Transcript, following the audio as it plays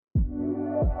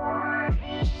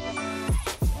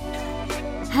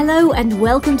Hello and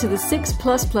welcome to the 6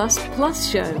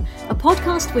 Show, a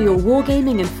podcast for your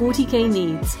wargaming and 40k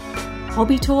needs.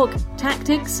 Hobby talk,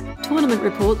 tactics, tournament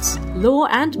reports, lore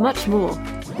and much more.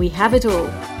 We have it all.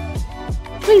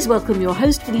 Please welcome your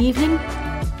host for the evening,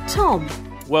 Tom.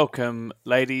 Welcome,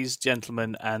 ladies,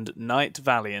 gentlemen, and knight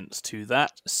valiants to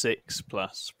that 6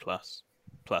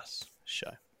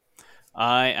 show.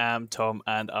 I am Tom,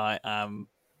 and I am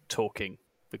talking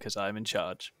because I'm in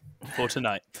charge for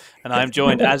tonight. And I'm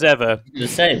joined, as ever,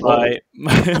 by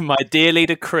my dear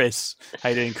leader, Chris. How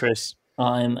you doing, Chris?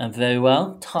 I'm very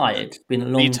well. Tired. It's been a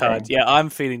long day. Yeah, I'm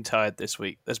feeling tired this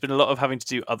week. There's been a lot of having to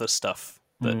do other stuff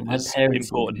that is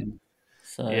important.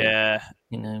 So, yeah.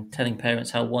 Telling parents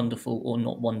how wonderful or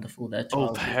not wonderful their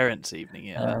child is. Parents' evening,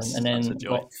 yeah. And then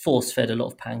got force-fed a lot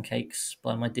of pancakes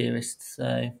by my dearest.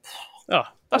 So,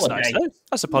 that's nice, though.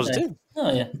 That's a positive.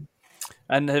 Oh, yeah.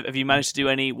 And have you managed to do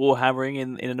any warhammering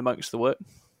in and amongst the work?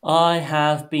 I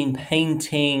have been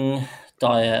painting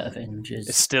Dire Avengers.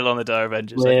 It's still on the Dire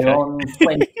Avengers. We're on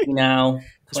 20 now.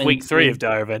 It's week 3 of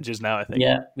Dire Avengers now, I think.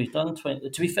 Yeah, we've done 20.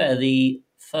 To be fair, the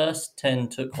first 10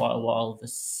 took quite a while. The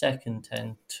second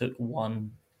 10 took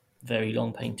one very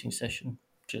long painting session.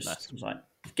 Just was like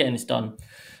getting this done.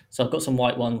 So I've got some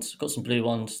white ones, got some blue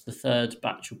ones. The third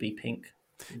batch will be pink.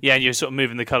 Yeah, and you're sort of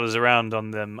moving the colours around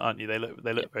on them, aren't you? They look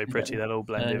very pretty. They'll all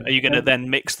blend in. Are you going to then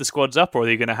mix the squads up, or are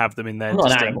you going to have them in there?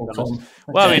 Not an animal, Tom.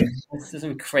 Well, I mean, this is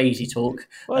a crazy talk.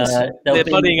 Well, they're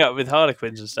buddying up with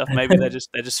Harlequins and stuff. Maybe they're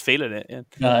just feeling it. Yeah.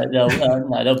 No,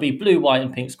 there'll be blue, white,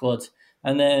 and pink squads,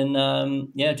 and then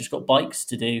just got bikes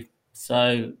to do.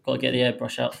 So got to get the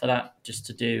airbrush out for that, just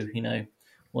to do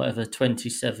whatever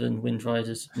 27 Wind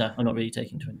Riders. No, I'm not really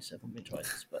taking 27 Wind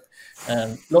Riders, but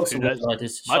lots of Wind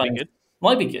Riders.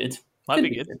 Might be good.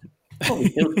 Probably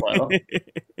feels quite a lot.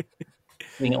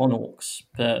 Being on Orcs,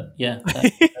 but yeah,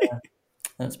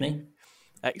 that's me.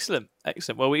 Excellent.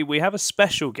 Well, we have a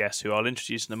special guest who I'll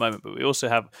introduce in a moment, but we also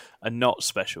have a not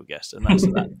special guest, and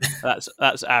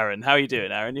that's Aaron. How are you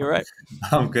doing, Aaron? You all right?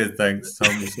 I'm good, thanks.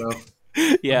 Tom, yourself?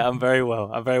 Yeah, I'm very well.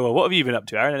 What have you been up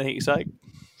to, Aaron? Anything exciting?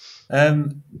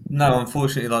 No,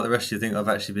 unfortunately, like the rest of you, think I've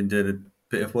actually been doing a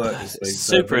bit of work this week. It's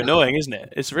super annoying, isn't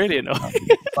it? It's really annoying.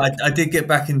 I did get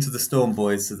back into the Storm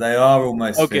Boys, so they are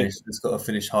almost finished. Just got to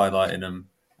finish highlighting them,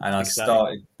 and I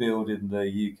started building the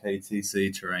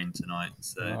UKTC terrain tonight.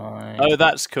 So,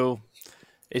 that's cool.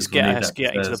 It's getting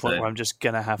to the point where I'm just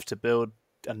gonna have to build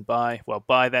and buy. Well,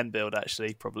 buy then build.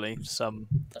 Actually, probably some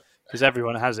because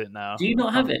everyone has it now. Do you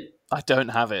not have it? I don't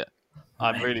have it.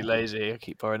 I'm really lazy. I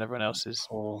keep borrowing everyone else's.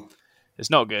 It's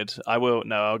not good.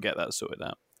 I'll get that sorted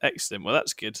out. Excellent. Well,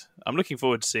 that's good. I'm looking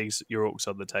forward to seeing your orcs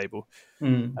on the table.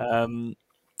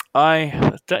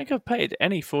 I don't think I've paid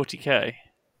any 40k,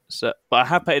 but I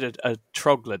have paid a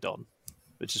Troglodon,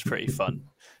 which is pretty fun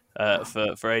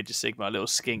for Age of Sigmar. A little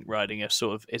skink riding a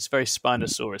sort of, it's very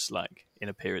Spinosaurus-like in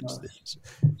appearance. Nice.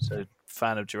 So,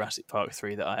 fan of Jurassic Park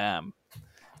 3 that I am,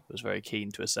 was very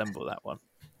keen to assemble that one.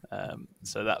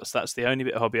 So that's the only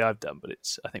bit of hobby I've done, but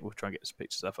I think we'll try and get some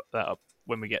pictures of that up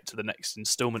when we get to the next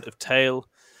instalment of Tale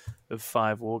of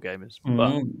 5 Wargamers. But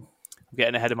I'm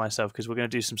getting ahead of myself because we're going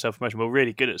to do some self-promotion. We're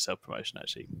really good at self-promotion,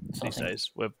 actually, these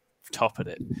days. We're top at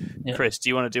it. Yeah. Chris, do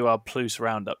you want to do our Plus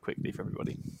roundup quickly for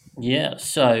everybody? Yeah,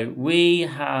 so we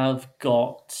have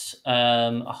got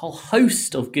a whole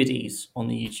host of goodies on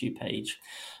the YouTube page.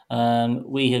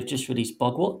 We have just released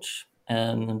Bugwatch.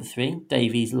 Number 3,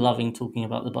 Davey's loving talking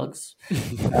about the bugs.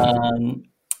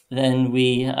 Then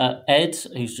we Ed,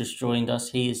 who's just joined us,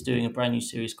 he is doing a brand new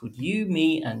series called You,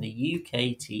 Me, and the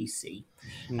UKTC.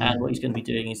 And what he's going to be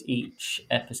doing is each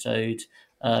episode,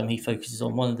 he focuses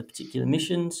on one of the particular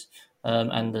missions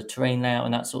and the terrain layout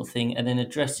and that sort of thing, and then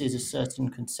addresses a certain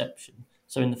conception.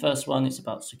 So in the first one, it's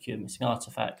about secure missing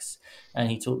artifacts,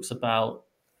 and he talks about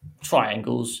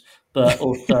triangles, but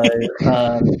also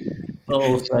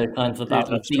kind of about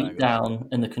the beatdown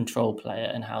and the control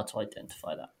player and how to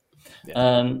identify that.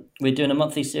 Yeah. We're doing a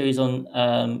monthly series on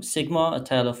Sigmar, A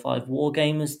Tale of 5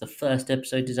 Wargamers. The first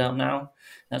episode is out now.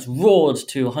 That's roared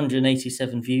to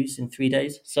 187 views in 3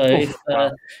 days. So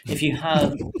if you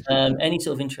have any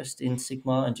sort of interest in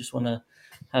Sigmar and just want to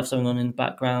have something on in the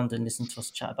background and listen to us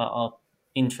chat about our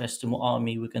interest in what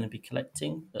army we're going to be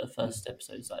collecting, the first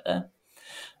episode is like there.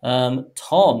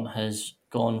 Tom has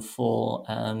gone for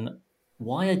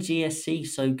why are GSC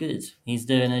so good? He's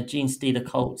doing a Gene Stealer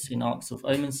Cults in Arcs of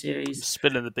Omen series.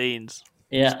 Spilling the beans.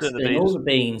 Yeah, spilling all the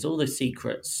beans, all the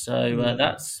secrets. So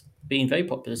that's been very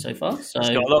popular so far. So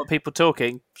it's got a lot of people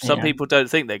talking. Some people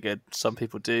don't think they're good. Some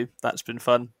people do. That's been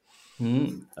fun.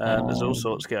 There's all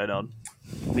sorts going on.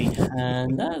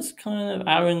 And that's kind of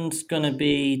Aaron's going to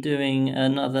be doing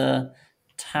another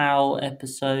Tau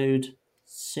episode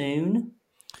soon.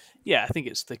 Yeah, I think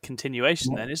it's the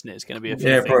continuation then, isn't it? It's going to be a few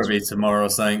things. Probably tomorrow or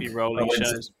something. Rolling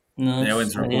shows. I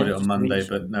went to record it on Monday,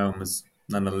 but none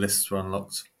of the lists were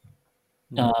unlocked.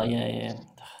 Oh, yeah.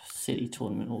 Silly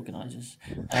tournament organisers.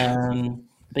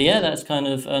 But yeah, that's kind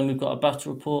of we've got a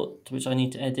battle report which I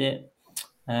need to edit,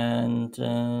 and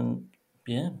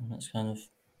that's kind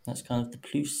of the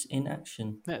Plus in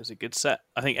action. Yeah, it was a good set.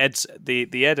 I think Ed's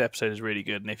the Ed episode is really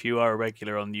good, and if you are a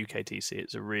regular on UKTC,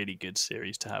 it's a really good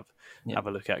series to have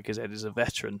a look at because Ed is a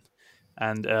veteran.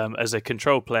 And as a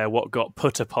control player, what got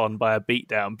put upon by a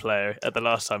beatdown player at the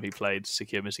last time he played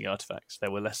Secure Missing Artifacts, there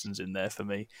were lessons in there for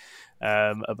me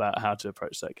about how to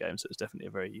approach that game. So it's definitely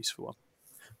a very useful one.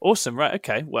 Awesome. Right.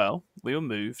 Okay. Well, we will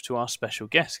move to our special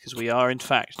guest because we are in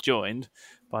fact joined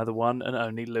by the one and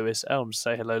only Lewis Elms.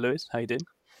 Say hello, Lewis. How you doing?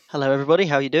 Hello, everybody.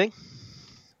 How are you doing?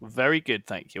 Very good,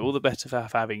 thank you. All the better for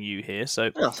having you here.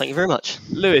 So, thank you very much,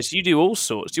 Lewis. You do all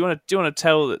sorts. Do you want to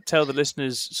tell the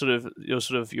listeners sort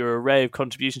of your array of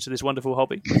contributions to this wonderful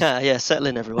hobby? Yeah, settle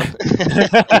in, everyone.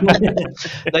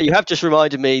 No, you have just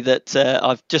reminded me that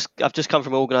I've just come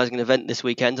from organising an event this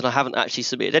weekend, and I haven't actually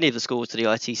submitted any of the scores to the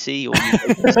ITC or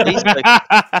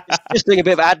UKTC, so just doing a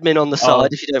bit of admin on the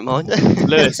side, if you don't mind.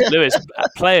 Lewis,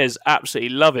 players absolutely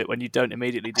love it when you don't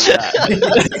immediately do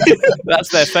that. That's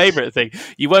their favourite thing.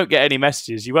 You won't get any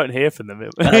messages. You won't hear from them.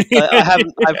 I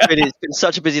haven't. It's been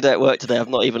such a busy day at work today. I've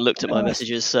not even looked at my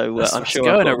messages. So I'm sure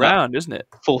it's going around, isn't it?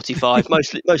 45,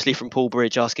 mostly from Paul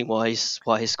Bridge asking why his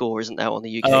score isn't out on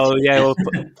the UK. Oh yeah, well,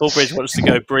 Paul Bridge wants to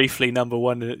go briefly number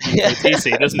one at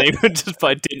UKTC, doesn't he? Just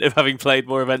by dint of having played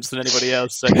more events than anybody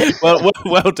else. So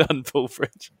well done, Paul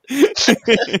Bridge.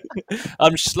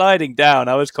 I'm sliding down.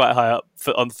 I was quite high up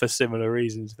for similar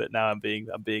reasons, but now I'm being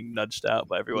nudged out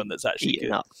by everyone that's actually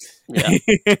good. Up. Yeah.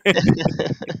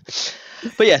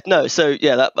 But yeah, no. So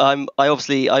yeah, I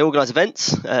organise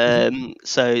events.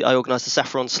 So I organised the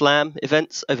Saffron Slam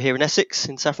events over here in Essex,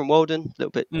 in Saffron Walden, a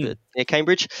little bit near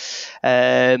Cambridge.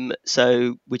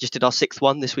 So we just did our 6th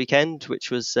one this weekend, which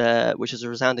was a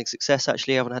resounding success.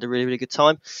 Actually, everyone had a really, really good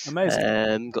time.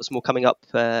 Amazing. Got some more coming up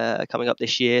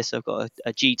this year. So I've got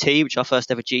a GT, which is our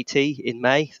first ever GT in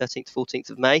May, 13th to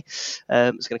 14th of May. It's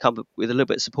going to come with a little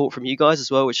bit of support from you guys as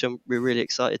well, which we're really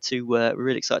excited to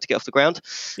get off the ground.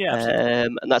 Yeah.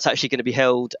 And that's actually going to be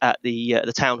held at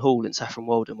the town hall in Saffron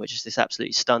Walden, which is this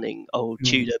absolutely stunning old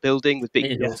Tudor building with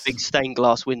big stained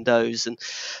glass windows, and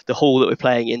the hall that we're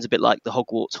playing in is a bit like the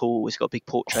Hogwarts Hall. It's got big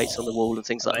portraits on the wall and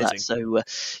things like that. So you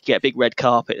get a big red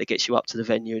carpet that gets you up to the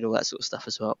venue and all that sort of stuff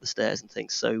as well, up the stairs and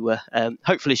things. So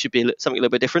hopefully it should be something a little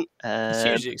bit different. It's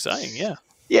hugely exciting, yeah.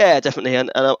 Yeah, definitely,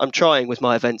 and I'm trying with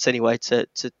my events anyway.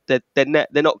 They're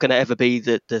not going to ever be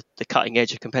the cutting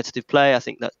edge of competitive play. I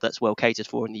think that's well catered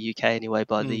for in the UK anyway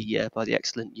by the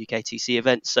excellent UKTC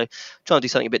events. So trying to do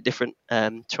something a bit different,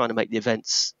 trying to make the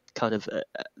events kind of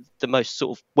the most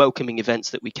sort of welcoming events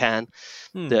that we can,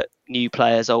 that new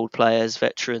players, old players,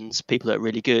 veterans, people that are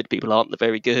really good, people who aren't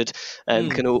very good,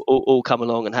 can all come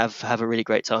along and have a really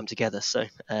great time together. So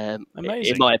in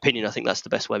my opinion, I think that's the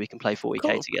best way we can play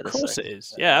 40k together. Of course it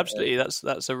is. Yeah, absolutely.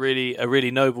 That's a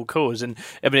really noble cause, and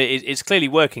I mean it's clearly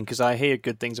working because I hear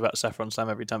good things about Saffron Slam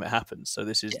every time it happens. So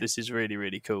this is really,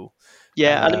 really cool.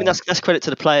 Yeah, and I mean that's credit to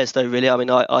the players though. Really, I mean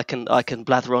I can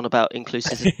blather on about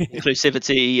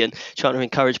inclusivity and trying to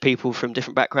encourage people from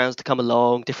different backgrounds to come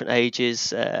along, different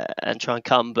ages, and try and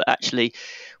come. But actually,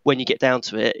 when you get down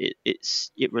to it,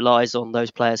 it relies on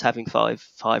those players having five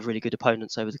really good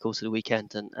opponents over the course of the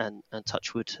weekend, and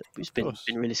Touchwood, who's been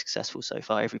really successful so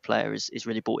far. Every player is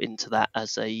really bought into that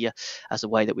as a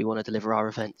way that we want to deliver our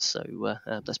events. So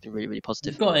that's been really, really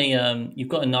positive. You've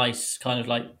got a nice kind of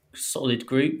like solid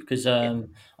group because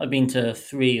I've been to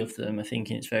 3 of them, I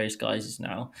think, in its various guises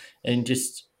now, and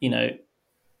just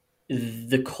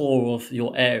the core of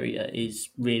your area is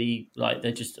really like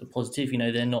they're just a positive.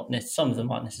 They're not some of them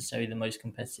aren't necessarily the most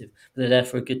competitive, but they're there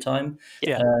for a good time.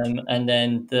 Yeah. And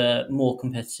then the more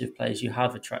competitive players you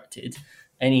have attracted,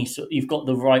 you've got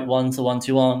the right ones, the ones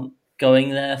who aren't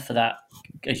going there for that,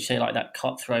 as you say, like that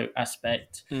cutthroat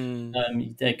aspect.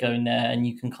 They're going there, and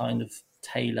you can kind of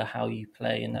tailor how you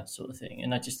play and that sort of thing.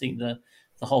 And I just think the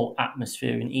whole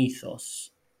atmosphere and ethos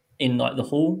in like the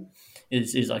hall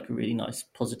is like a really nice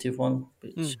positive one,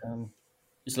 which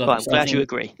it's I'm glad you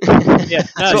agree. Yeah,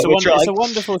 no, it's a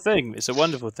wonderful thing. It's a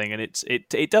wonderful thing, and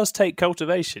it does take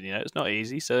cultivation. It's not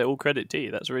easy. So all credit to you.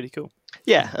 That's really cool.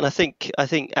 Yeah, and I think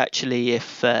actually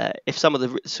if some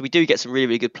of so we do get some really,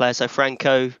 really good players. So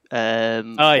Franco,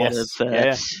 one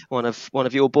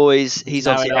of your boys, he's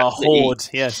now obviously in our horde.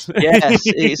 Yes, yes,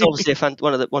 he's obviously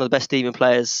one of the best demon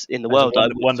players in the world.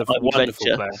 Wonderful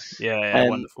player. Yeah,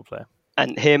 wonderful player.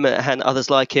 And him and others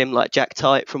like him, like Jack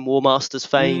Tite from War Masters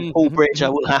fame, Paul Bridge. I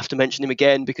will have to mention him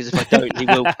again because if I don't, he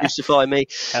will crucify me.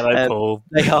 Hello, Paul.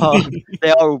 They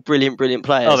are all brilliant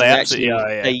players. Oh, they absolutely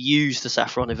are. Yeah. They use the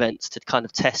Saffron events to kind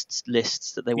of test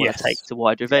lists that they want to take to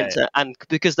wider events, and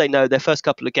because they know their first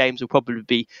couple of games will probably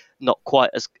be not quite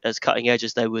as cutting edge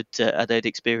as they'd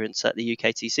experience at the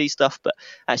UKTC stuff, but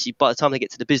actually by the time they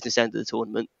get to the business end of the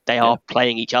tournament, they are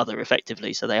playing each other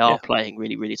effectively. So they are playing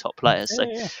really, really top players. So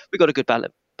we've got a good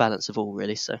balance of all,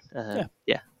 really. So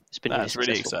it's been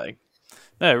really exciting.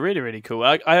 No, really, really cool.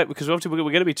 Because obviously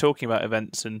we're going to be talking about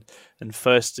events and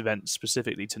first events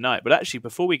specifically tonight. But actually,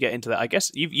 before we get into that, I guess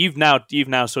you've now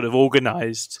sort of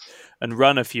organised and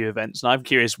run a few events, and I'm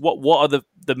curious what are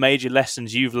the major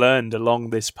lessons you've learned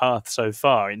along this path so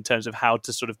far in terms of how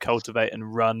to sort of cultivate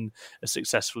and run a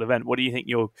successful event. What do you think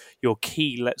your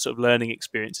key sort of learning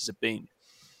experiences have been?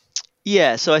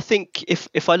 Yeah, so I think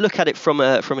if I look at it from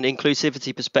an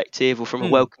inclusivity perspective or from a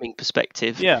welcoming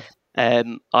perspective,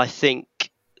 I think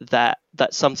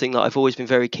that's something that I've always been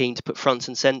very keen to put front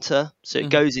and center. So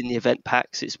it goes in the event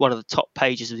packs. It's one of the top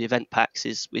pages of the event packs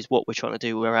is what we're trying to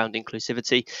do around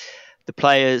inclusivity. The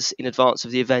players in advance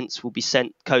of the events will be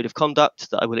sent code of conduct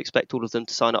that I will expect all of them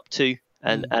to sign up to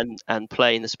and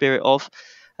play in the spirit of.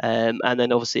 And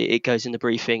then obviously it goes in the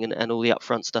briefing and all the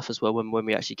upfront stuff as well when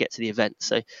we actually get to the event.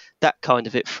 So that kind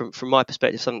of it from my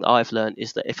perspective, something that I've learned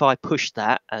is that if I push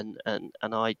that and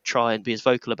I try and be as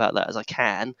vocal about that as I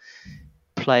can,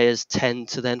 players tend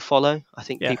to then follow. I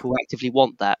think people actively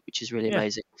want that, which is really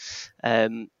amazing.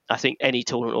 I think any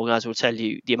tournament organizer will tell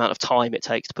you the amount of time it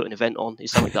takes to put an event on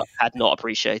is something that I had not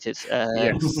appreciated.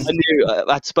 I knew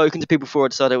I'd spoken to people before I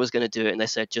decided I was going to do it, and they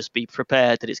said just be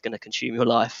prepared that it's going to consume your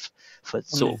life for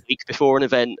sort of weeks before an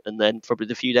event, and then probably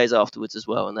the few days afterwards as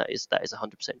well. And that is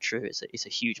 100% true. It's a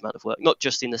huge amount of work, not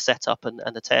just in the setup and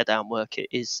the teardown work.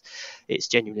 It's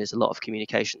genuinely there's a lot of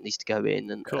communication that needs to go in,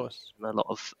 and a lot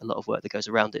of work that goes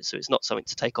around it. So it's not something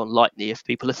to take on lightly if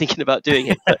people are thinking about doing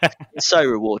it. But it's so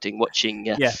rewarding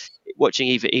watching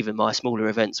even my smaller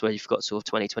events where you've got sort of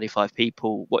 20, 25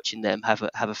 people, watching them have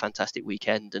a fantastic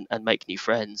weekend and make new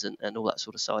friends and all that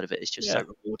sort of side of it is just so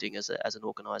rewarding as an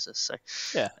organizer. So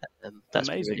that's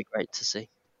really great to see.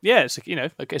 Yeah, it's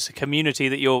it's a community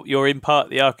that you're in part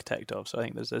the architect of. So I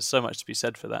think there's so much to be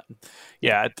said for that.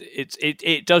 Yeah,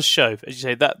 it does show, as you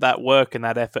say, that work and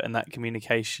that effort and that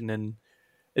communication. And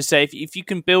as I say, if you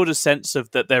can build a sense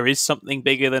of that there is something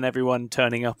bigger than everyone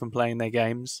turning up and playing their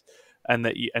games, and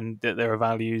that there are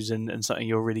values and something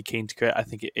you're really keen to create, I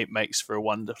think it makes for a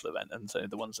wonderful event. And so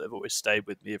the ones that have always stayed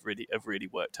with me have really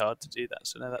worked hard to do that.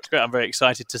 So no, that's great. I'm very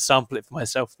excited to sample it for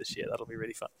myself this year. That'll be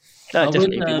really fun.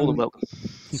 Definitely be more than welcome.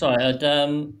 Sorry,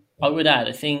 I would add.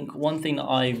 I think one thing that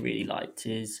I really liked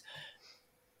is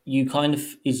you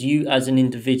as an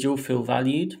individual feel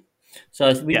valued.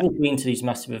 So we've all been to these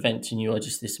massive events, and you are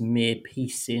just this mere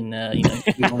piece in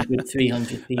 200,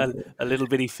 300 people. A little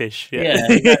bitty fish. Yeah.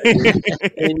 Exactly.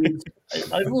 And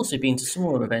I've also been to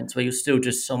smaller events where you're still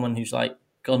just someone who's like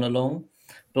gone along.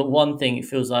 But one thing, it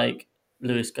feels like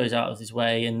Lewis goes out of his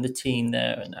way, and the team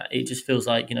there, and it just feels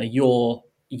like you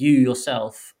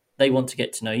yourself. They want to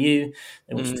get to know you.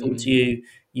 They want to talk to you.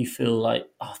 You feel like,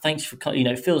 oh, thanks for coming.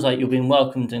 It feels like you're being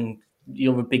welcomed and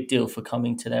you're a big deal for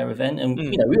coming to their event, and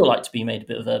we all like to be made a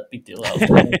bit of a big deal out of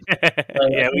it.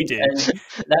 We do. And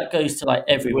that goes to like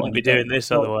everyone. Wouldn't be doing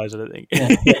this otherwise, I don't think.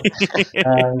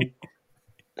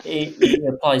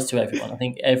 It applies to everyone. I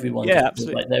think everyone feels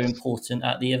like they're important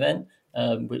at the event,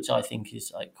 which I think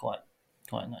is like quite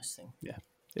a nice thing. Yeah.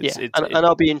 And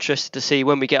I'll be interested to see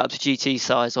when we get up to GT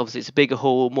size. Obviously, it's a bigger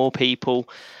hall, more people.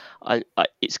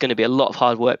 It's going to be a lot of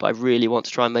hard work, but I really want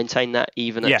to try and maintain that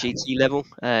even at GT level,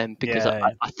 because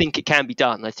I think it can be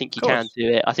done. I think you can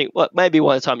do it. I think maybe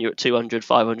by the time you're at 200,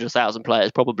 500,000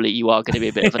 players, probably you are going to be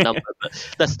a bit of a number,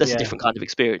 but that's a different kind of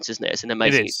experience, isn't it? It's an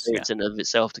amazing experience in and of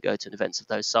itself to go to an event of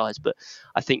those size. But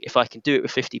I think if I can do it with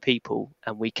 50 people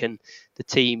and the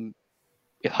team,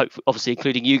 obviously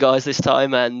including you guys this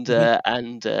time and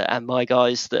my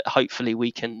guys, that hopefully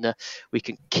we can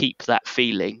keep that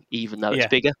feeling even though it's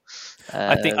bigger.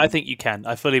 I think you can.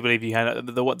 I fully believe you can.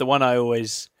 The one I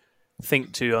always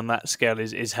think to on that scale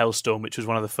is Hellstorm, which was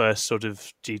one of the first sort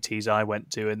of GTs I went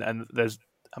to, and there's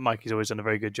Mikey's always done a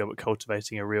very good job at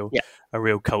cultivating a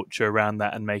real culture around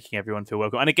that and making everyone feel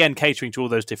welcome. And again, catering to all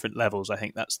those different levels. I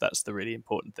think that's the really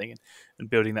important thing, and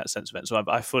building that sense of it. So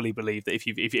I fully believe that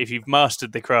if you've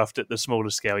mastered the craft at the smaller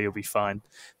scale, you'll be fine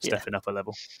stepping up a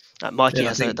level. Mikey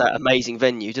has that amazing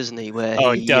venue, doesn't he?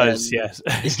 Where he does. Yes,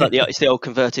 it's like it's the old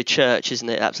converted church, isn't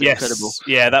it? Absolutely incredible.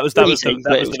 Yeah, that was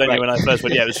the venue when I first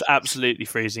went. Yeah, it was absolutely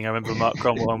freezing. I remember Mark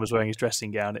Cromwell was wearing his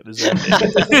dressing gown. It was.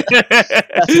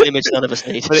 That's an image none of us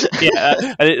need.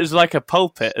 And it was like a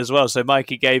pulpit as well. So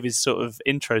Mikey gave his sort of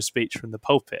intro speech from the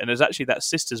pulpit, and there's actually that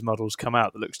Sisters model's come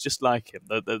out that looks just like him.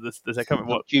 I can't remember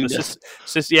what.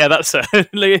 Yeah, that's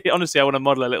honestly, I want to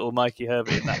model a little Mikey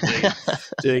Hervey in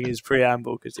that doing his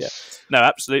preamble because no,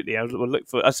 absolutely. I will look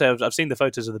for. I've seen the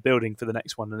photos of the building for the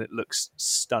next one, and it looks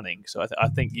stunning. So I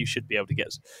think you should be able to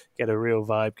get a real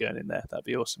vibe going in there. That'd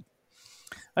be awesome.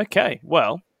 Okay,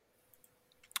 well.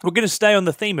 We're going to stay on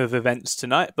the theme of events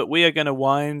tonight, but we are going to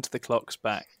wind the clocks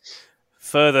back,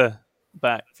 further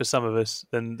back for some of us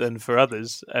than for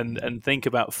others, and think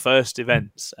about first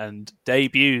events and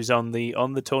debuts on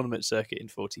the tournament circuit in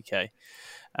 40k,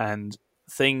 and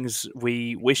things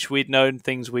we wish we'd known,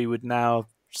 things we would now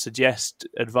suggest,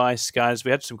 advice, guys. We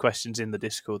had some questions in the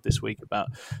Discord this week about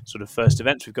sort of first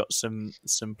events. We've got some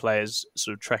players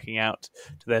sort of trekking out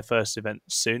to their first event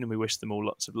soon, and we wish them all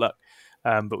lots of luck.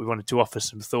 But we wanted to offer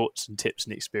some thoughts and tips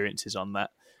and experiences on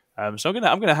that. So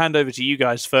I'm gonna hand over to you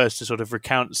guys first to sort of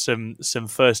recount some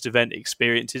first event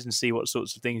experiences and see what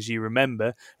sorts of things you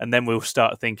remember, and then we'll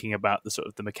start thinking about the sort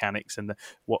of the mechanics and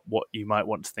what you might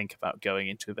want to think about going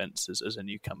into events as a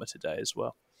newcomer today as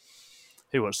well.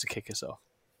 Who wants to kick us off?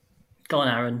 Go on,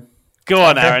 Aaron. Go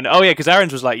on, Aaron. Oh, yeah, because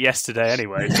Aaron's was like yesterday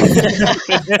anyway.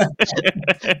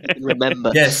 Remember.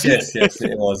 Yes,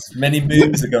 it was. Many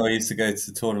moons ago, I used to go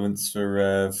to tournaments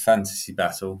for Fantasy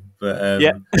Battle, but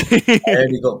I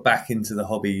only got back into the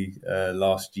hobby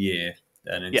last year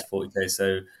and into 40k,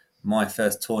 so my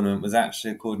first tournament was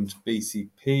actually, according to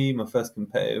BCP, my first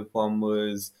competitive one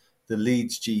was the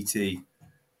Leeds GT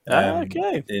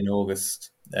in August,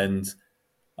 and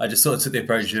I just sort of took the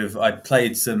approach of I'd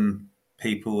played some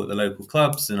people at the local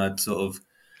clubs, and I'd sort of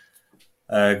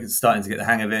starting to get the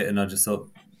hang of it, and I just thought,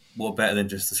 what better than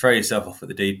just to throw yourself off at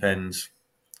the deep end,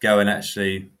 go and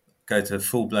actually go to a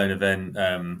full-blown event,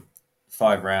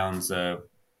 5 rounds,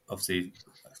 obviously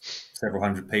several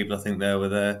hundred people I think there were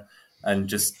there, and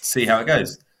just see how it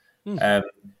goes. It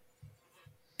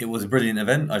was a brilliant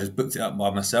event. I just booked it up by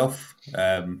myself,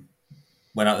 went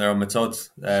out there on my Todd,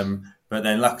 but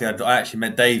then luckily I actually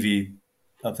met Davey.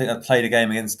 I think I played a game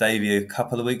against Davey a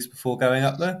couple of weeks before going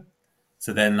up there.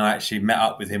 So then I actually met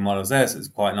up with him while I was there. So it was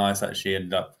quite nice. I actually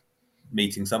ended up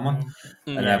meeting someone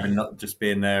and having not just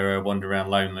being there, wander around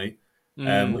lonely,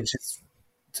 which is,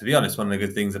 to be honest, one of the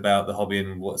good things about the hobby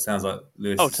and what sounds like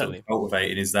Lewis is sort of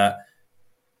cultivating is that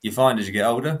you find as you get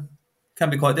older, it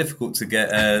can be quite difficult to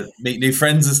get meet new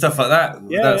friends and stuff like that.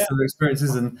 That's some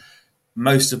experiences. And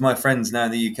most of my friends now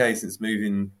in the UK since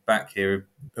moving back here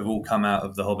have all come out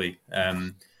of the hobby.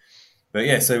 But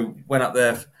yeah, so went up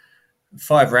there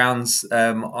 5 rounds.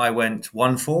 I went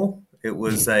 1-4. It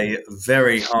was a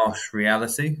very harsh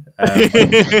reality.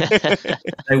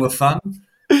 They were fun.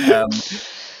 And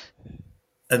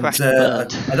I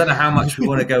don't know how much we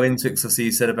want to go into it, because I see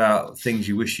you said about things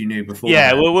you wish you knew before.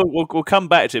 Yeah, we'll come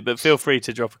back to it, but feel free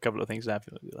to drop a couple of things down if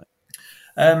you like.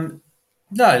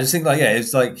 No, I just think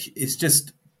it's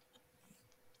just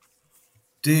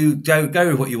go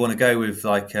with what you want to go with,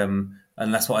 and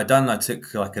that's what I'd done. I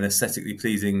took like an aesthetically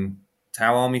pleasing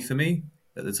Tau army for me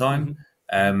at the time,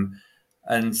 and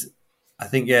I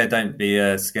think don't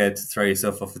be scared to throw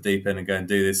yourself off the deep end and go and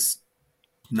do this.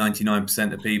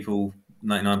 99% of people,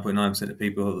 99.9% of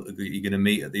people that you're going to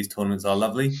meet at these tournaments are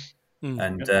lovely,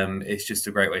 and it's just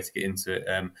a great way to get into it.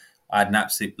 I had an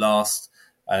absolute blast.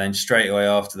 And then straight away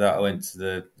after that, I went to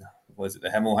the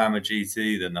Hemel Hammer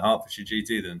GT, then the Hertfordshire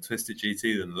GT, then Twisted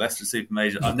GT, then the Leicester Super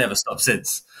Major. I've never stopped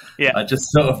since. Yeah, I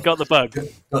just sort of got the bug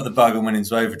and went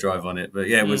into overdrive on it. But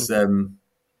yeah, it was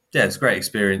it's a great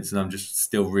experience, and I'm just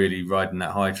still really riding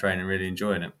that high train and really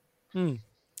enjoying it.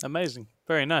 Amazing,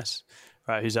 very nice.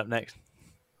 Right, who's up next?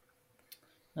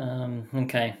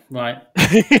 Okay, right.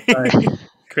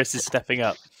 Chris is stepping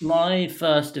up. My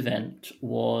first event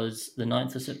was the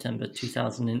 9th of September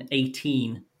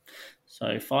 2018.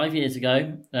 So 5 years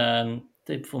ago, the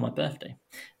day before my birthday.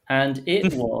 And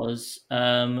it was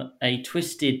a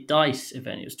Twisted Dice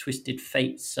event. It was Twisted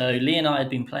Fates. So Lee and I had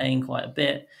been playing quite a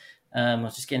bit. I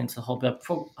was just getting into the hobby.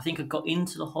 I think I got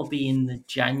into the hobby in the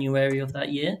January of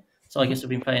that year. So I guess I've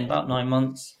been playing about 9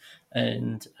 months.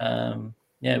 And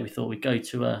we thought we'd go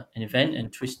to an event,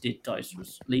 and Twisted Dice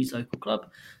was Lee's local club.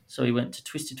 So we went to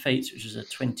Twisted Fates, which was a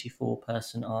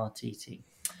 24-person RTT.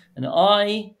 And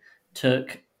I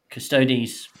took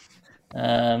Custodes.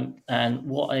 And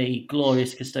what a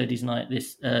glorious Custodes night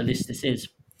list this is.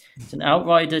 It's an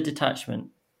Outrider detachment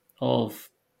of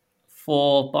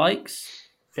 4 bikes,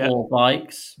 4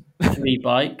 bikes, 3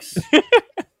 bikes.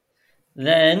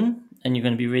 Then, and you're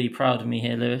going to be really proud of me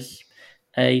here, Lewis,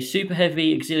 a super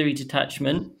heavy auxiliary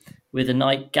detachment with a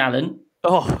Knight Gallant.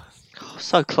 Oh,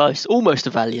 so close. Almost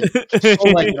a Valiant.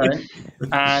 Almost Valiant.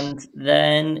 And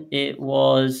then it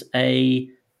was a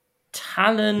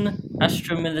Talon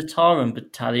Astra Militarum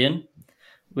battalion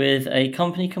with a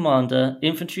company commander,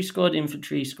 infantry squad, 3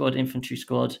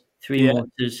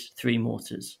 mortars, 3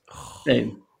 mortars.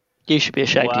 Boom. You should be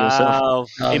ashamed of yourself.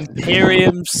 Wow.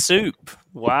 Imperium soup.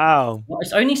 Wow. Well,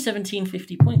 it's only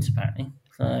 1750 points, apparently.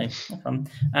 So,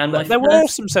 and there were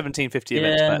some 1750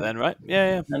 events back then, right?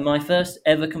 Yeah. And my first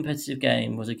ever competitive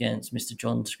game was against Mr.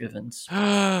 John Scrivens.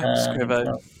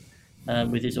 Scrivo.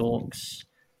 With his orcs.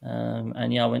 And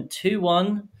I went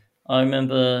 2-1. I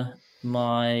remember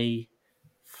my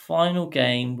final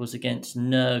game was against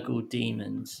Nurgle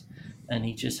Demons, and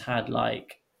he just had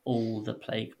like all the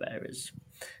plague bearers,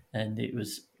 and it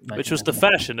was which was the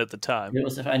fashion at the time. It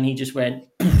was, and he just went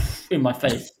in my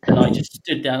face, and I just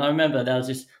stood down. I remember I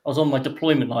was on my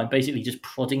deployment line, basically just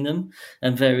prodding them,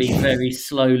 and very very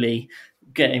slowly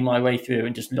getting my way through,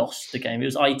 and just lost the game. It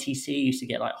was ITC, used to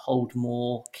get like hold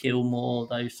more, kill more,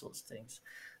 those sorts of things.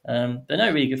 But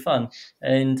no, really good fun.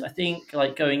 And I think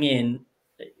like going in,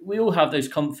 we all have those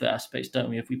comfort aspects,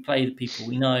 don't we? If we play the people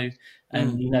we know,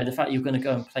 and the fact you're going to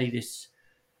go and play this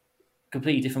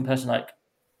completely different person, like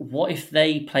what if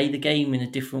they play the game in a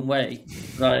different way?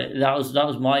 Like that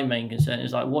was my main concern.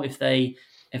 Is like what if they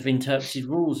have interpreted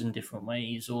rules in different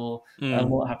ways, or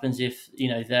what happens if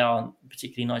they aren't a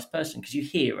particularly nice person? Because you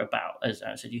hear about, as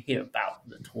I said, the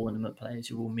tournament players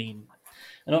who all mean,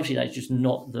 and obviously that's just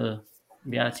not the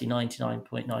reality.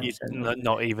 99.9%,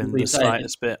 not even the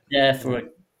slightest bit. Yeah, for a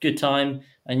good time,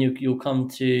 and you'll come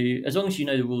to, as long as you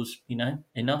know the rules,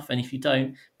 enough. And if you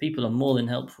don't, people are more than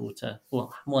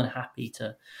more than happy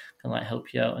to kind of like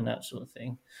help you out and that sort of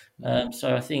thing.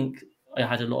 So I think I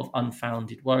had a lot of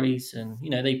unfounded worries, and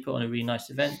they put on a really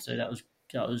nice event, so that was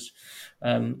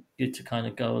good to kind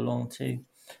of go along to.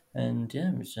 And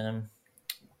yeah, it's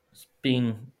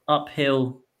been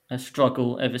uphill. A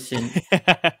struggle ever since.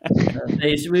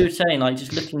 We were saying, like,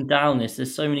 just looking down this,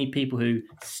 there's so many people who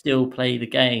still play the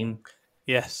game.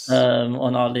 Yes.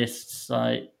 On our lists,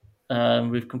 like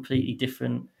with completely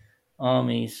different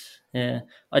armies. Yeah,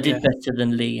 I did better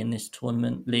than Lee in this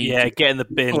tournament. Lee, getting the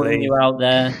bin. Lee, you out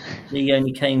there. Lee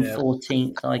only came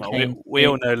 14th. We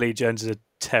all know Lee Jones is a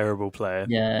terrible player.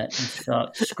 Yeah, he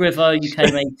sucks. Scrivo, you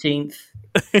came 18th.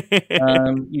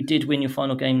 You did win your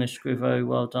final game, though, Scrivo.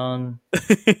 Well done.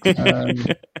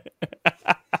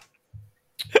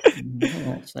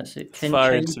 That's it. Ken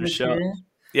Firing some shots.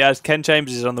 Yeah, Ken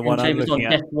Chambers is on the one I'm looking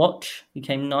at. Death Watch. He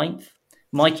came 9th.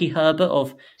 Mikey Herbert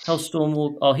of Hellstorm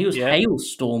War. Oh, he was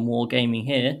Hailstorm War Gaming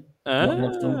here.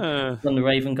 On the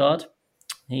Raven Guard.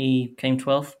 He came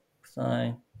 12th.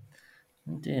 So,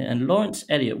 and Lawrence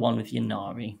Elliott won with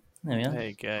Yanari. There we are. There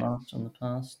you go. Last on the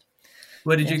past.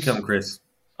 Where did you come, Chris?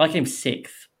 I came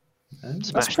 6th.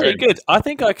 That's pretty good. I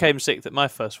think I came 6th at my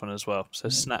first one as well. So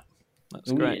snap.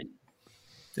 That's great.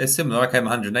 They're similar. I came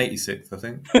 186th, I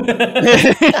think.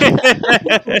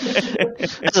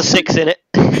 There's a 6 in it.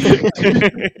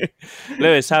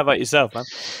 Lewis, how about yourself, man?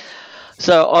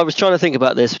 So I was trying to think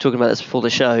about this, talking about this before the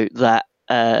show, that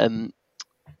I don't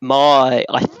know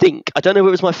if it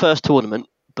was my first tournament,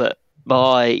 but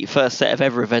my first set of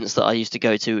ever events that I used to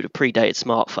go to would have predated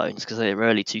smartphones because they were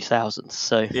early 2000s.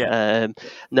 So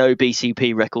no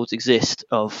BCP records exist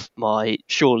of my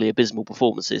surely abysmal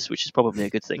performances, which is probably a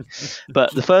good thing.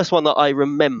 But the first one that I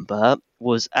remember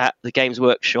was at the Games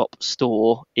Workshop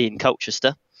store in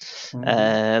Colchester.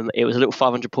 It was a little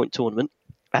 500-point tournament.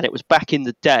 And it was back in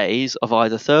the days of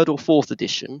either 3rd or 4th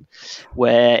edition,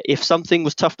 where if something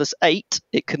was toughness 8,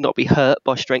 it could not be hurt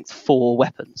by strength 4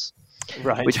 weapons.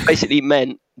 Right. Which basically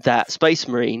meant that Space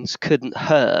Marines couldn't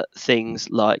hurt things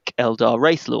like Eldar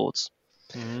Wraith Lords.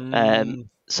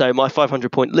 So my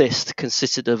 500-point list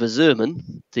consisted of a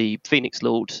Zerman, the Phoenix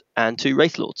Lord, and 2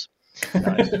 Wraith Lords.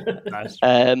 Nice.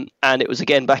 And it was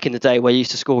again back in the day where you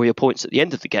used to score your points at the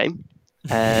end of the game.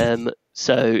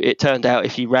 So it turned out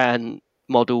if you ran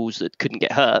models that couldn't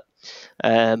get hurt.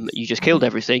 You just killed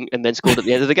everything and then scored at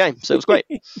the end of the game. So it was great.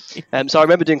 So I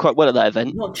remember doing quite well at that event.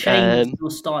 You've not changed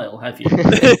your style, have you?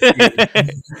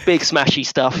 Big smashy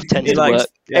stuff tends to work.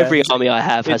 Yeah, every army I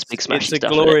have has big smashy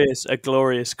stuff. It's a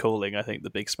glorious calling, I think, the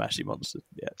big smashy monster.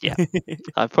 Yeah.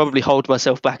 I probably hold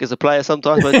myself back as a player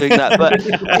sometimes when doing that, but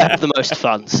I have the most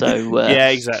fun. So yeah,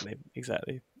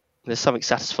 exactly. There's something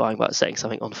satisfying about setting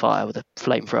something on fire with a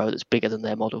flamethrower that's bigger than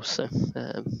their models. So,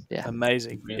 yeah.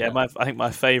 Amazing. Yeah, I think my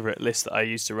favourite list that I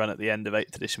used to run at the end of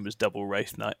 8th edition was Double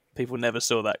Wraith Knight. People never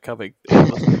saw that coming.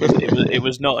 It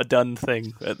was not a done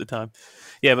thing at the time.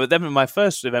 Yeah, but then my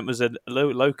first event was a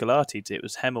local RTT. It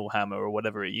was Hemmelhammer or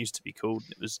whatever it used to be called.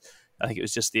 I think it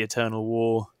was just the Eternal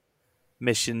War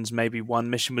missions. Maybe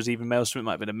one mission was even Maelstrom. It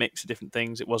might have been a mix of different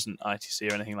things. It wasn't ITC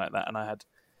or anything like that. And I had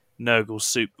Nurgle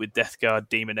soup with Death Guard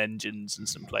demon engines and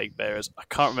some Plague Bearers. I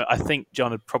can't remember. I think John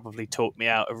had probably talked me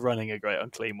out of running a Great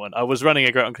Unclean one. I was running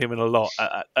a Great Unclean one a lot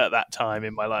at that time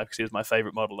in my life because he was my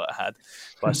favourite model that I had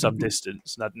by some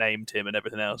distance, and I'd named him and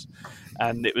everything else.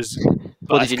 And it was...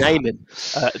 What did you name him?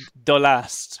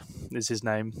 Dolast is his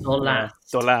name.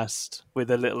 Dolast. With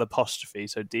a little apostrophe,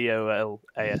 so Dolast.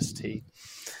 Okay.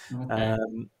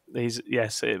 I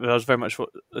was very much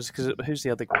because who's the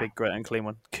other big Great Unclean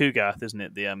one? Kugath, isn't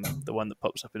it? The one that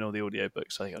pops up in all the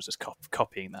audiobooks. I think I was just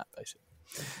copying that basically.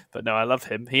 But no, I love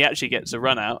him. He actually gets a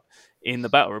run out in the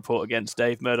battle report against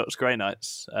Dave Murdoch's Grey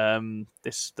Knights.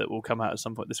 That will come out at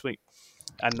some point this week.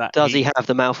 And that does he have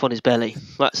the mouth on his belly?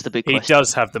 That's the big question. He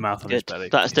does have the mouth on his belly.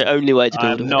 That's the only way to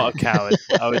build him. I'm not a coward.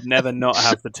 I would never not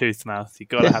have the tooth mouth. You've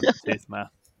got to have the tooth mouth.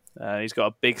 He's got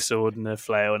a big sword and a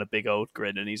flail and a big old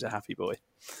grin, and he's a happy boy.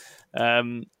 As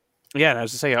I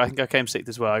say, I think I came 6th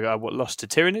as well. I lost to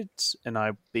Tyranids, and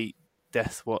I beat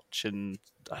Deathwatch and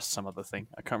some other thing.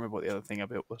 I can't remember what the other thing I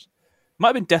built was.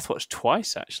 Might have been Deathwatch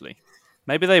twice, actually.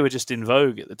 Maybe they were just in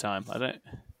vogue at the time.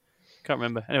 Can't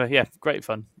remember. Anyway, yeah, great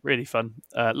fun, really fun.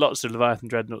 Lots of Leviathan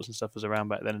Dreadnoughts and stuff was around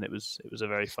back then, and it was a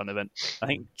very fun event. I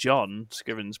think John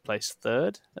Scrivens placed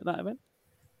 3rd at that event.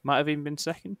 Might have even been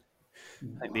 2nd.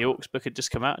 I think the Orcs book had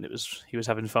just come out, and he was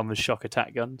having fun with shock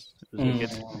attack guns. It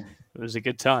was a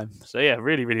good time. So yeah,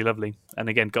 really, really lovely. And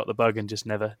again, got the bug and just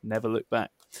never looked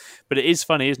back. But it is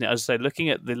funny, isn't it? As I say, looking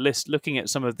at the list, looking at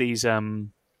some of these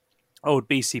old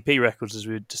BCP records as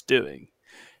we were just doing,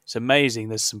 it's amazing.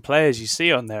 There's some players you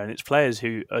see on there, and it's players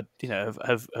who are,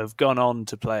 have gone on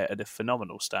to play at a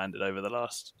phenomenal standard over the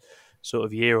last sort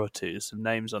of year or two. There's some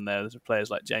names on there. There's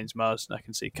players like James Marsden I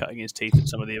can see cutting his teeth at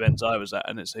some of the events I was at,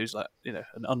 and who's like an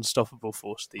unstoppable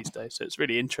force these days. So it's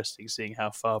really interesting seeing how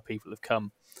far people have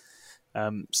come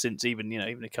since even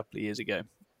a couple of years ago.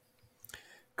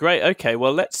 Great. Okay.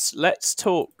 Well, let's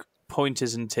talk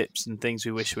pointers and tips and things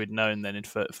we wish we'd known then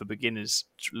for beginners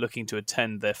looking to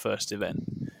attend their first event.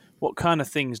 What kind of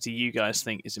things do you guys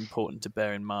think is important to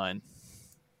bear in mind?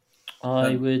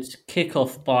 I would kick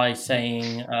off by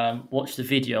saying, watch the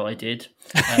video I did.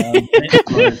 So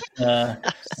good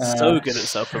at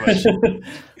self-promotion.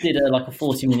 Did a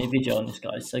 40-minute video on this,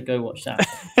 guys, so go watch that.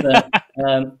 But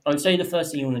I would say the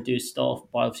first thing you want to do is start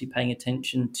off by obviously paying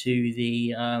attention to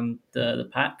the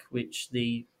pack, which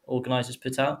the organisers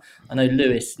put out. I know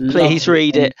Lewis. Please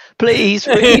read it. Please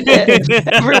read it.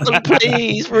 Everyone,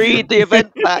 please read the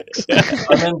event packs.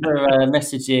 I remember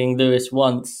messaging Lewis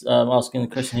once, asking the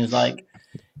question. He was like,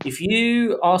 "If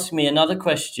you ask me another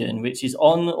question which is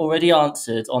already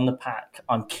answered on the pack,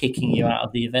 I'm kicking you out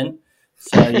of the event."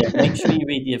 So yeah, make sure you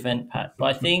read the event pack. But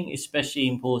I think especially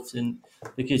important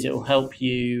because it will help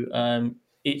you.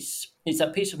 It's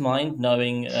that peace of mind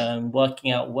knowing,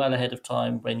 working out well ahead of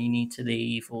time when you need to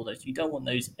leave. All those, you don't want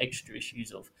those extra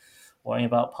issues of worrying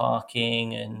about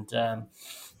parking and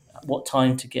what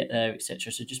time to get there,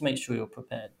 etc. So just make sure you're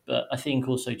prepared. But I think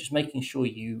also just making sure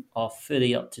you are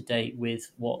fully up to date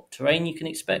with what terrain you can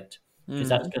expect, because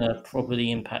that's going to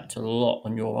probably impact a lot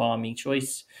on your army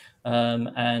choice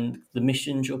and the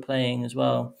missions you're playing as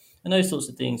well, and those sorts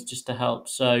of things just to help.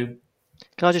 So.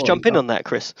 Can I just jump in on that,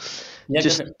 Chris? Yeah,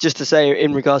 just to say,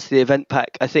 in regards to the event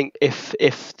pack, I think if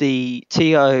the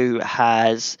TO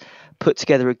has put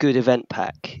together a good event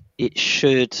pack, it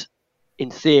should,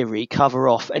 in theory, cover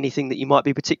off anything that you might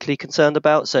be particularly concerned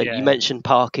about. So you mentioned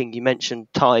parking, you mentioned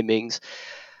timings.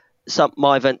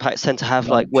 My event packs tend to have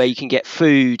where you can get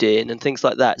food in and things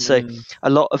like that. So a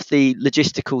lot of the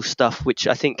logistical stuff, which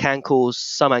I think can cause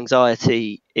some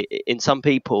anxiety in some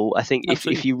people, I think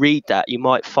if you read that, you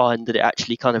might find that it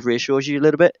actually kind of reassures you a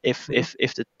little bit if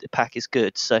the pack is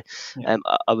good. So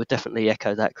I would definitely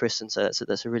echo that, Chris, and so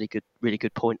that's a really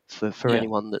good point for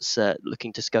anyone that's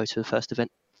looking to go to the first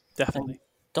event. Definitely.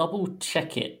 double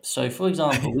check it. So, for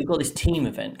example, we've got this team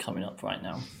event coming up right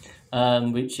now,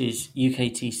 which is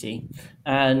UKTC,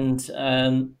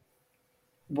 and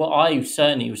what I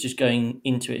certainly was just going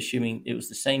into it assuming it was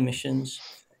the same missions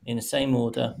in the same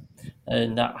order,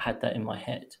 and that had that in my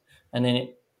head. And then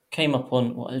it came up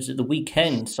on, what was it, the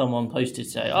weekend, someone posted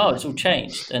say, oh, it's all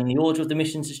changed, and the order of the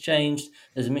missions has changed.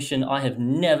 There's a mission I have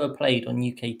never played on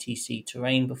UKTC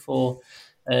terrain before,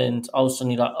 and I was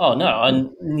suddenly like, oh no, I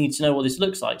need to know what this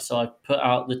looks like. So I put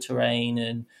out the terrain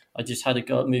and I just had a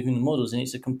go at moving the models, and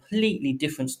it's a completely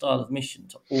different style of mission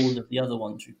to all of the other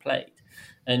ones we played.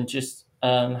 And just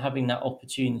having that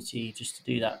opportunity just to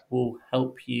do that will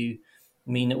help you.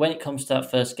 I mean, that when it comes to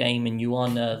that first game and you are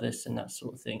nervous and that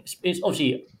sort of thing, it's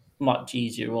obviously much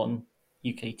easier on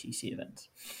UKTC events.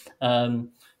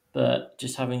 But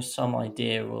just having some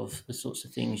idea of the sorts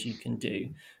of things you can do,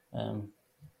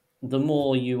 the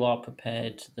more you are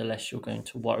prepared, the less you're going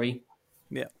to worry.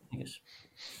 Yeah. I guess.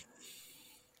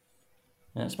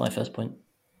 That's my first point.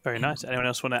 Very nice. Anyone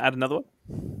else want to add another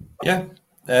one? Yeah.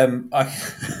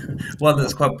 One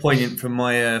that's quite poignant from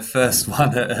my first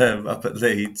one up at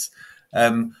Leeds.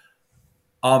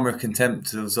 Armour of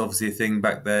Contempt was obviously a thing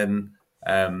back then.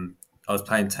 I was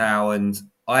playing Tau, and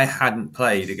I hadn't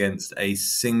played against a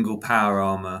single power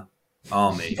armour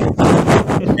army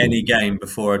in any game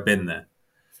before I'd been there.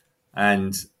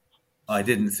 And I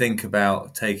didn't think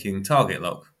about taking target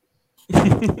lock.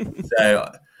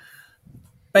 So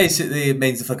basically it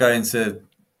means if I go into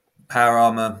power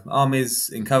armour armies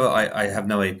in cover, I have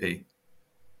no AP.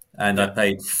 And I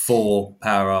played 4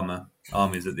 power armour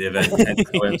armies at the event.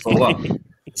 I went 4-1.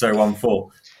 Sorry, 1-4.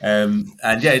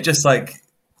 And yeah, just like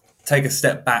take a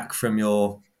step back from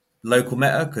your local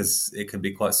meta, because it can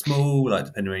be quite small, like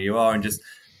depending where you are, and just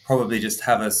probably just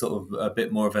have a sort of a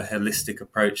bit more of a holistic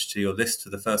approach to your list for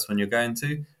the first one you're going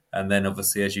to. And then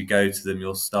obviously as you go to them,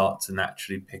 you'll start to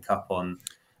naturally pick up on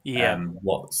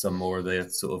what some more of the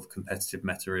sort of competitive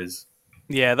meta is.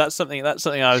 Yeah, that's something I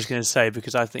was going to say,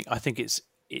 because I think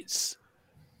it's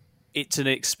an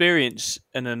experience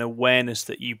and an awareness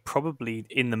that you probably,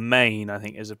 in the main, I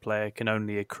think as a player, can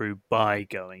only accrue by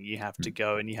going. You have to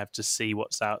go and you have to see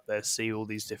what's out there, see all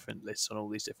these different lists on all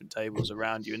these different tables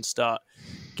around you, and start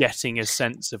getting a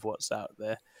sense of what's out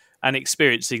there and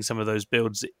experiencing some of those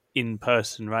builds in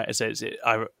person, right? I say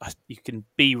you can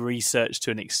be researched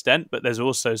to an extent, but there's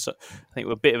also, I think,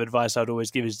 a bit of advice I'd always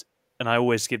give is, and I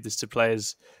always give this to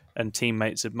players and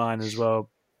teammates of mine as well,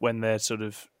 when they're sort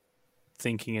of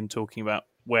thinking and talking about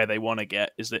where they want to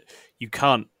get, is that you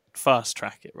can't fast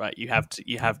track it, right? You have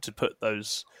to put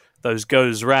those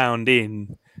goes round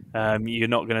in. You're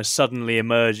not going to suddenly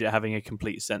emerge at having a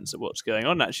complete sense of what's going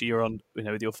on. Actually, you're on,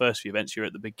 with your first few events, you're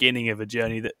at the beginning of a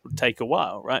journey that will take a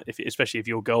while, right? Especially if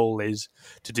your goal is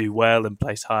to do well and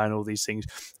place high and all these things,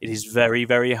 it is very,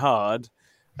 very hard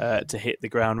to hit the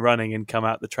ground running and come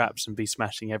out the traps and be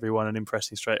smashing everyone and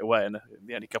impressing straight away. And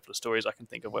the only couple of stories I can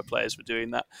think of where players were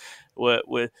doing that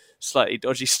were slightly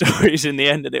dodgy stories in the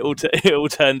end, and it all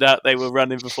turned out they were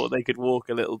running before they could walk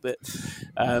a little bit.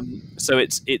 So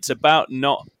it's about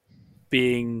not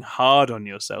being hard on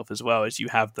yourself as well as you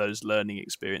have those learning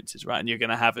experiences, right? And you're going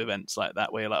to have events like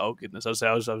that where you're like, oh goodness,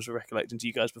 I was recollecting to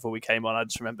you guys before we came on. I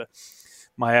just remember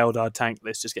my Eldar tank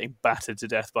list just getting battered to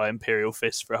death by Imperial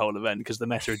Fist for a whole event because the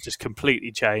meta had just completely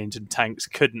changed and tanks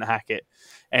couldn't hack it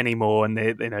anymore, and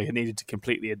you needed to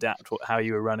completely adapt how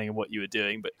you were running and what you were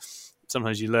doing. But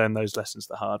sometimes you learn those lessons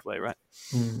the hard way, right?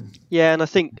 Yeah, and I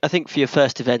think for your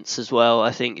first events as well,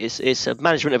 I think it's a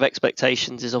management of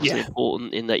expectations is obviously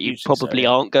important, in that you probably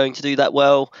aren't going to do that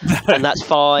well, and that's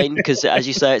fine, because as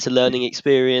you say, it's a learning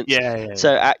experience. Yeah.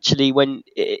 So actually,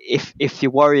 if you're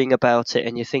worrying about it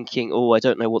and you're thinking, oh, I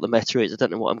don't know what the meta is, I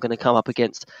don't know what I'm going to come up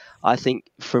against, I think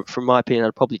from my opinion,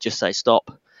 I'd probably just say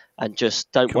stop. And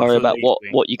just don't worry about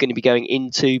what you're going to be going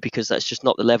into, because that's just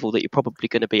not the level that you're probably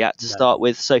going to be at to start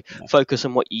with. So focus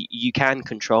on what you can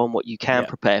control and what you can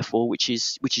prepare for, which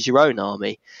is your own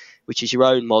army, which is your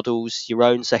own models, your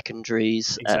own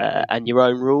secondaries, and your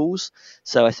own rules.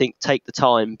 So I think take the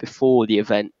time before the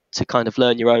event to kind of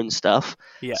learn your own stuff,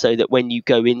 so that when you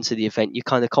go into the event, you're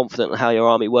kind of confident on how your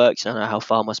army works. I know how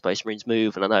far my Space Marines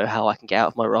move, and I know how I can get out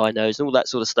of my rhinos and all that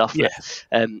sort of stuff.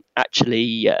 That,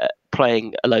 actually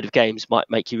playing a load of games might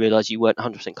make you realise you weren't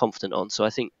 100% confident on. So I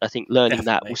think learning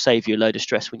that will save you a load of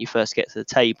stress when you first get to the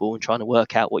table and trying to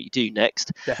work out what you do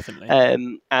next. Definitely.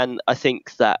 And I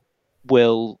think that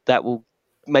will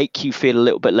make you feel a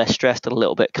little bit less stressed and a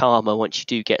little bit calmer once you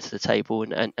do get to the table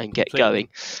and get going.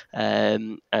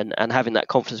 And having that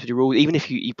confidence with your rules, even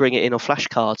if you bring it in on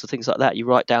flashcards or things like that, you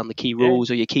write down the key rules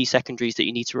or your key secondaries that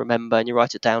you need to remember, and you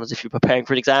write it down as if you're preparing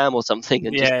for an exam or something,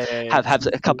 and have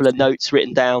a couple of notes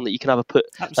written down that you can have a put.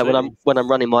 Like when I'm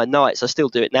running my knights, I still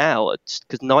do it now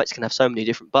because knights can have so many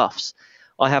different buffs.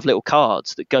 I have little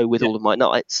cards that go with all of my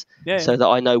knights, so that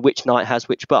I know which knight has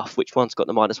which buff, which one's got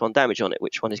the -1 damage on it,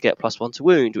 which one is get +1 to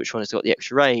wound, which one has got the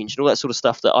extra range, and all that sort of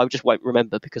stuff that I just won't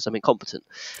remember because I'm incompetent.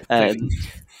 And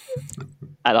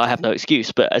I have no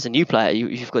excuse. But as a new player,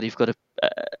 you've got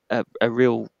a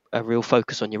real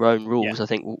focus on your own rules. I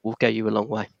think will go you a long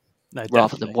way. No,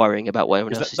 rather than worrying about what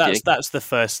everyone else is doing. That's the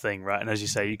first thing, right? And as you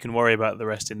say, you can worry about the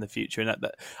rest in the future. And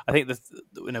that I think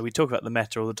we talk about the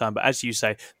meta all the time, but as you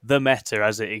say, the meta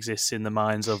as it exists in the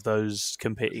minds of those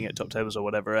competing at top tables or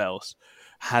whatever else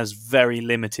has very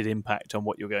limited impact on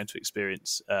what you're going to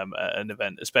experience at an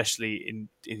event, especially in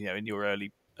your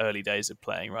early days of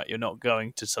playing. Right, you're not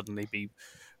going to suddenly be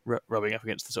rubbing up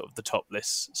against the sort of the top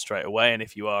lists straight away, and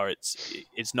if you are,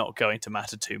 it's not going to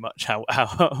matter too much how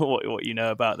what you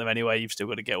know about them anyway. You've still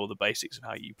got to get all the basics of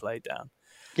how you play down.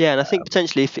 Yeah, and I think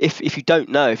potentially if you don't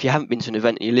know, if you haven't been to an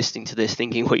event and you're listening to this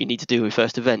thinking what you need to do with your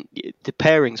first event, the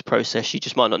pairings process you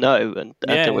just might not know, and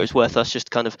I think it's worth us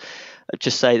just kind of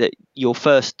just say that your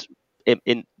first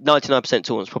in 99%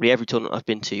 tournaments, probably every tournament I've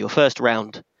been to, your first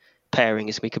round pairing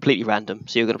is going to be completely random.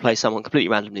 So you're going to play someone completely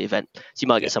random in the event. So you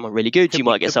might get someone really good. You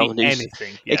might get someone who's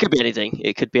it could be anything.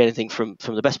 It could be anything from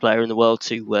the best player in the world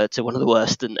to one of the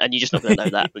worst, and you're just not going to know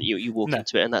that. But you walk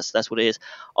into it, and that's what it is.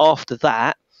 After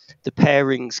that, the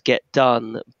pairings get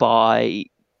done by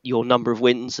your number of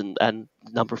wins and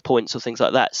number of points or things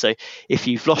like that. So if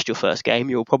you've lost your first game,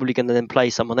 you're probably going to then play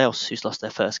someone else who's lost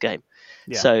their first game.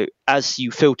 So as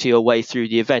you filter your way through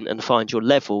the event and find your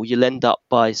level, you'll end up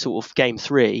by sort of game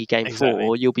 3, game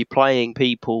 4, you'll be playing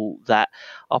people that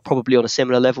are probably on a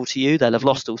similar level to you. They'll have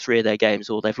lost all 3 of their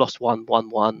games, or they've lost 1,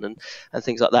 and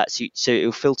things like that. So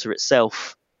it'll filter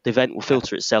itself. The event will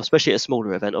filter itself, especially at a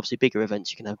smaller event. Obviously, bigger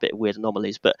events you can have a bit of weird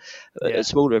anomalies, but at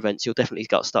smaller events you'll definitely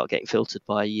start getting filtered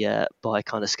by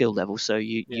kind of skill level. So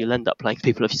you'll end up playing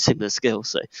people of similar skills.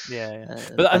 So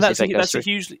but that's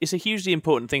a hugely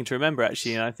important thing to remember,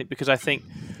 actually. And I think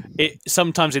it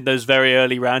sometimes in those very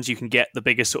early rounds you can get the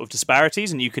biggest sort of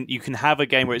disparities, and you can have a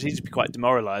game where it's easy to be quite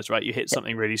demoralised, right? You hit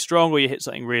something really strong, or you hit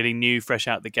something really new, fresh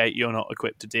out the gate. You're not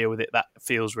equipped to deal with it. That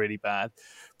feels really bad.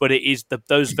 But it is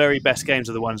those very best games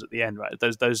are the ones at the end, right?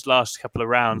 Those last couple of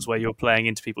rounds where you're playing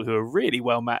into people who are really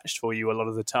well matched for you a lot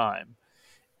of the time.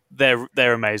 They're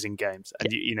amazing games,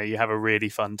 and you have a really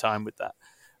fun time with that,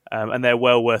 and they're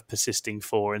well worth persisting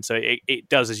for. And so it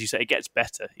does, as you say, it gets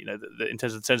better. In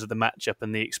terms of the matchup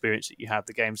and the experience that you have,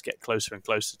 the games get closer and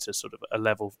closer to sort of a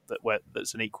level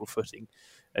that's an equal footing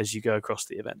as you go across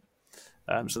the event.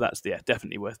 So that's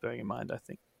definitely worth bearing in mind, I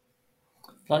think.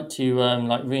 I'd like to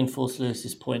reinforce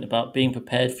Lewis's point about being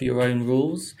prepared for your own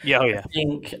rules. I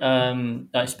think,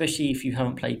 especially if you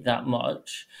haven't played that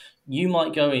much, you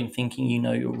might go in thinking you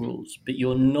know your rules, but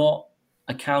you're not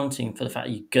accounting for the fact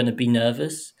you're going to be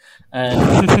nervous.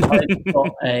 I've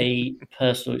got a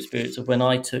personal experience of when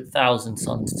I took Thousand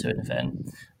Suns to an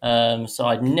event. So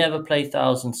I'd never played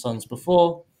Thousand Suns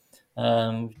before.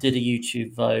 Did a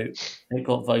YouTube vote. It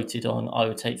got voted on. I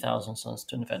would take Thousand Suns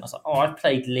to an event. I was like, I've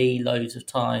played Lee loads of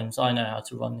times. I know how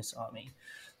to run this army.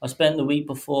 I spent the week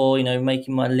before,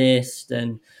 making my list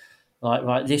and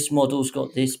right, this model's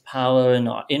got this power. And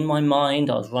in my mind,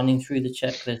 I was running through the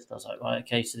checklist. I was like, right,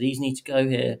 okay, so these need to go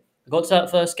here. I got to that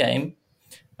first game,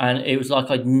 and it was like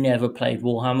I'd never played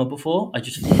Warhammer before. I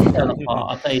just fell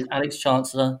apart. I played Alex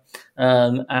Chancellor,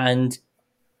 and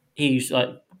he's like,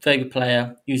 very good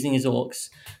player, using his orcs.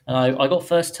 And I got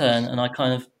first turn, and I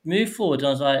kind of moved forward, and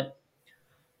I was like,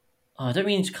 I don't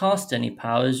mean to cast any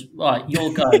powers. Right,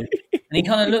 you'll go. And he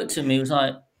kind of looked at me, was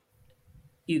like,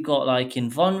 you got like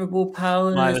invulnerable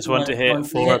powers. -1 to hit,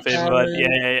 4 up in.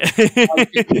 I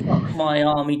just stuck my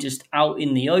army just out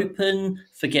in the open,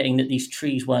 forgetting that these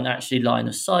trees weren't actually line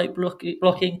of sight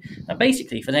blocking. And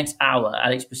basically, for the next hour,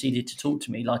 Alex proceeded to talk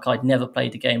to me like I'd never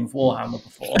played a game of Warhammer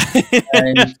before,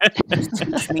 and just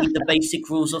teach me the basic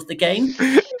rules of the game.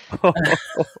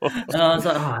 And I was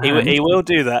like, he will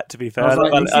do that. To be fair, I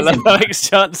love Alex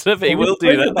Chancellor, but he will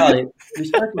do that. We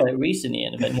spoke about it recently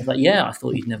in a bit. He was like, "Yeah, I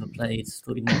thought you'd never played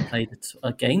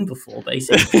a game before,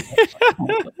 basically."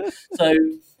 So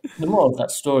the moral of that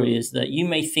story is that you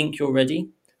may think you're ready,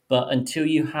 but until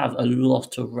you have a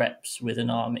lot of reps with an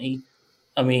army,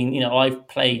 I mean, I've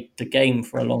played the game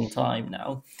for a long time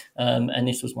now, and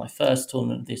this was my first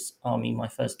tournament of this army, my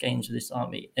first games of this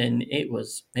army, and it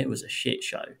was a shit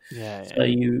show. So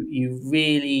you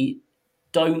really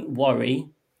don't worry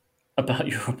about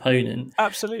your opponent.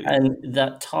 Absolutely. And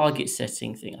that target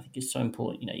setting thing, I think, is so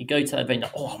important. You go to that event,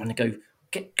 like, I'm going to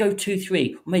go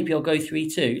 2-3, maybe I'll go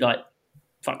 3-2. Like,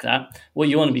 fuck that. What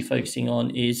you want to be focusing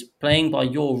on is playing by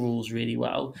your rules really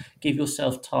well. Give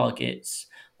yourself targets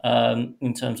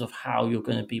in terms of how you're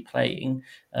going to be playing.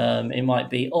 It might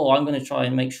be, I'm going to try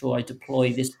and make sure I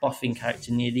deploy this buffing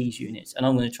character near these units, and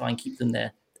I'm going to try and keep them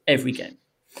there every game.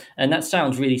 And that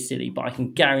sounds really silly, but I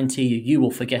can guarantee you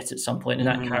will forget at some point, and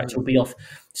that character will be off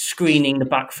screening the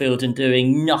backfield and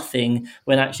doing nothing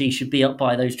when actually you should be up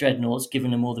by those dreadnoughts,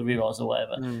 giving them all the rerolls or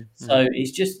whatever. So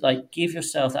it's just like, give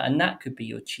yourself that, and that could be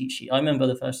your cheat sheet. I remember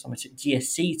the first time I took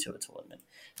GSC to a tournament,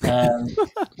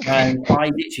 and I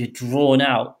literally had drawn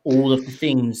out all of the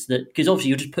things that, because obviously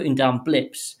you're just putting down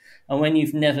blips, and when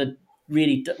you've never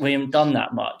really we haven't done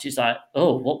that much, it's like,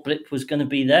 what blip was going to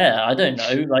be there? I don't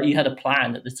know. Like, you had a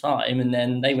plan at the time, and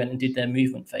then they went and did their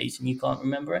movement phase, and you can't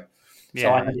remember it.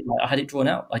 So I had it drawn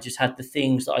out. I just had the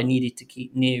things that I needed to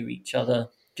keep near each other,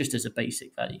 just as a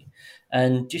basic value,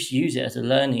 and just use it as a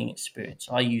learning experience.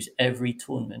 I use every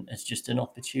tournament as just an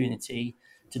opportunity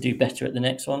to do better at the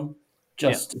next one.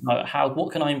 Just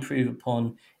what can I improve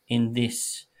upon in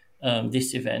this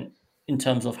event, in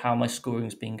terms of how my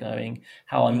scoring's been going,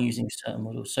 how I'm using certain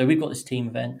models. So we've got this team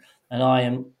event, and I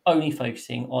am only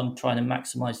focusing on trying to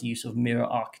maximize the use of Mirror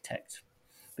Architect,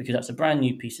 because that's a brand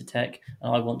new piece of tech,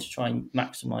 and I want to try and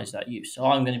maximize that use. So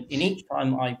I'm going to, in each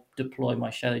time I deploy my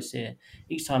Shadows here,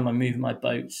 each time I move my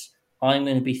boats, I'm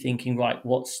going to be thinking, right,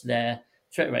 what's their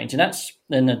threat range? And that's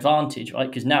an advantage, right?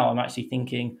 Because now I'm actually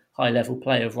thinking high-level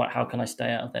play of, right, how can I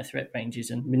stay out of their threat ranges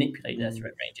and manipulate their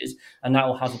threat ranges? And that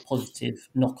will have a positive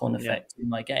knock-on effect in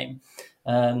my game.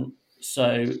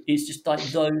 So it's just like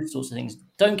those sorts of things.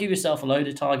 Don't give yourself a load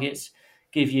of targets.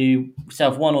 Give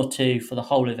yourself one or two for the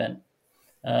whole event,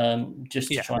 just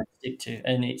to try and stick to.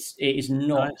 And it is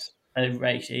not a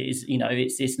race. It is,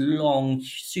 it's this long,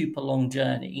 super long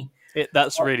journey.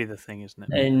 That's really the thing, isn't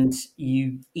it? And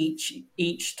you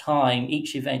each time,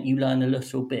 each event, you learn a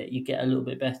little bit, you get a little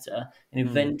bit better, and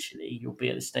eventually you'll be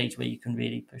at the stage where you can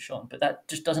really push on. But that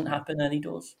just doesn't happen early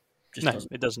doors.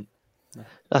 It doesn't. No.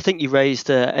 I think you raised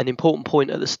an important point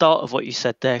at the start of what you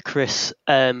said there, Chris,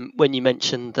 when you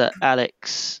mentioned that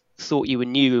Alex thought you were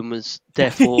new and was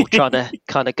therefore trying to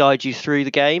kind of guide you through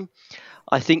the game.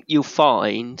 I think you'll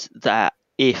find that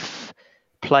if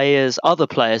other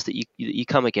players that you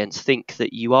come against think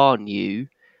that you are new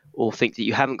or think that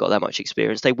you haven't got that much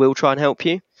experience, they will try and help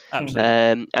you.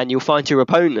 Absolutely. And you'll find your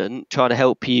opponent trying to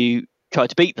help you try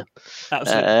to beat them.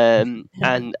 Absolutely.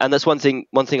 And that's one thing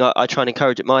I try and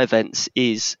encourage at my events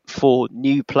is for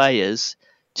new players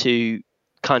to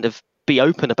kind of be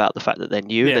open about the fact that they're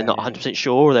new and they're not 100%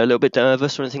 sure, or they're a little bit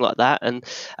nervous or anything like that, and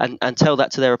tell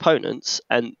that to their opponents.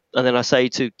 And then I say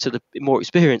to the more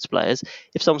experienced players,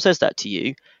 if someone says that to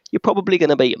you, you're probably going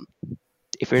to beat them.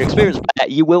 If you're an experienced player,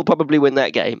 you will probably win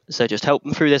that game. So just help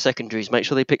them through their secondaries, make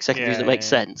sure they pick secondaries that make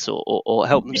sense, or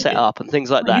help them set up and things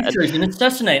like that. You've chosen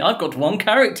assassinate. I've got one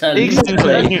character.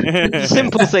 Exactly.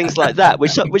 Simple things like that,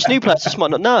 which new players just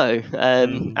might not know.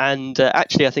 And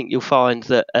actually, I think you'll find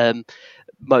that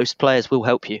most players will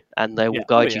help you and they will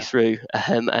guide you through,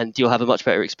 and you'll have a much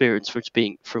better experience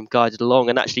from guided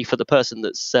along. And actually, for the person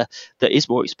that is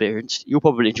more experienced, you'll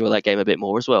probably enjoy that game a bit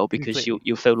more as well, because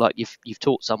you'll feel like you've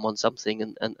taught someone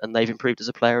something and they've improved as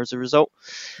a player as a result.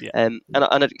 And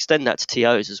I'd extend that to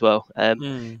TOs as well.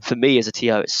 For me as a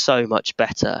TO, it's so much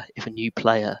better if a new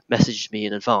player messages me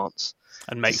in advance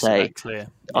and makes it clear.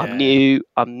 I'm new,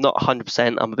 I'm not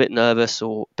 100%, I'm a bit nervous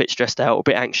or a bit stressed out or a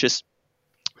bit anxious.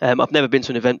 I've never been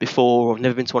to an event before, or I've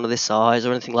never been to one of this size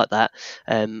or anything like that.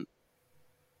 And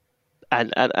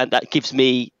that gives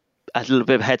me a little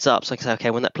bit of a heads up. So I can say,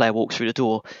 okay, when that player walks through the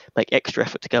door, make extra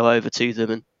effort to go over to them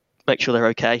and make sure they're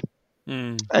okay.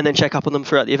 And then check up on them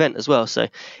throughout the event as well. So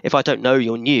if I don't know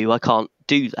you're new, I can't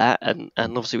do that. And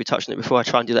obviously we touched on it before, I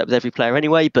try and do that with every player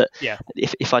anyway. But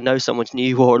if I know someone's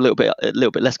new or a little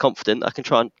bit less confident, I can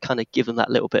try and kind of give them that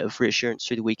little bit of reassurance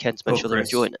through the weekend to make sure they're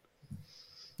enjoying it.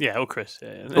 Yeah, or Chris.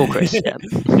 Or Chris, yeah.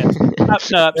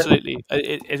 No, absolutely.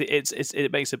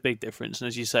 It makes a big difference. And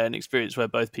as you say, an experience where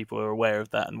both people are aware of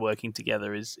that and working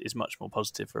together is much more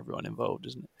positive for everyone involved,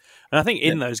 isn't it? And I think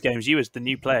in those games, you as the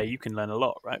new player, you can learn a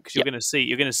lot, right? Because you're going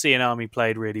to see an army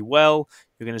played really well.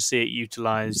 You're going to see it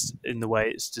utilised in the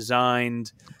way it's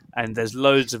designed. and there's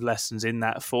loads of lessons in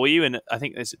that for you. And I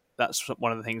think that's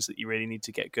one of the things that you really need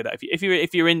to get good at.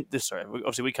 If you're in this, sorry,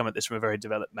 obviously we come at this from a very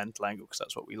developmental angle because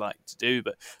that's what we like to do.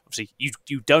 But obviously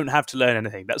you don't have to learn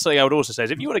anything. That's something I would also say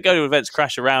is if you want to go to events,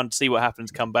 crash around, see what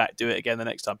happens, come back, do it again the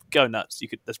next time, go nuts.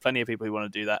 There's plenty of people who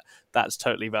want to do that. That's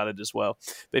totally valid as well.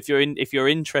 But if you're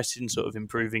interested in sort of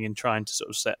improving and trying to sort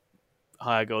of set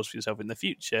higher goals for yourself in the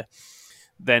future,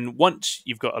 then once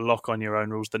you've got a lock on your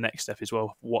own rules, the next step is,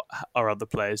 well, what are other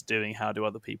players doing? How do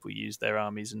other people use their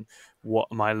armies? And what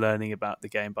am I learning about the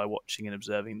game by watching and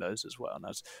observing those as well? And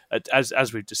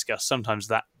as we've discussed, sometimes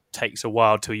that takes a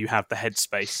while till you have the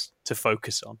headspace to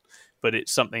focus on. But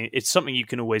it's something you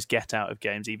can always get out of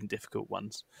games, even difficult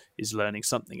ones, is learning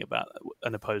something about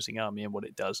an opposing army and what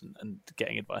it does, and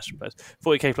getting advice from players.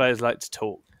 40k players like to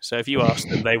talk, so if you ask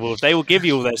them, they will give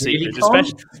you all their secrets.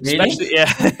 Especially,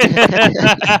 yeah,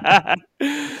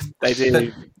 they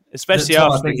do. Especially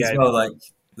after the game. Well, like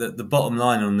the bottom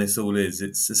line on this all is,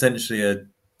 it's essentially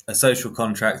a social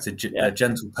contract, a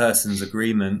gentle person's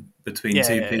agreement between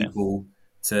two people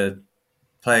to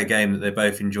play a game that they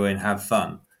both enjoy and have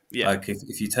fun. Yeah. Like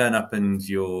if you turn up and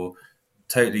you're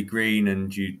totally green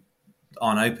and you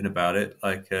aren't open about it,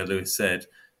 like Lewis said,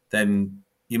 then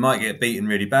you might get beaten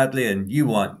really badly and you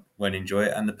won't enjoy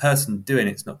it, and the person doing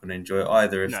it's not going to enjoy it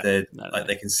either if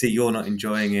they can see you're not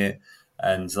enjoying it.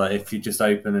 And like if you just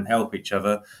open and help each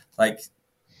other, like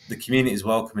the community is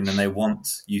welcoming and they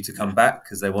want you to come back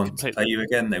because they want to play you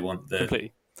again. They want the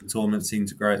tournament scene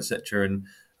to grow, etc. And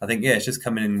I think it's just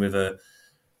coming in with an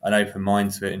open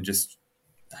mind to it and just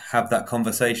have that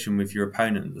conversation with your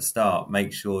opponent at the start.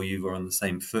 Make sure you are on the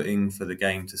same footing for the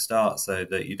game to start so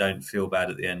that you don't feel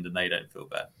bad at the end and they don't feel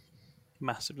bad.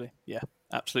 Massively, yeah,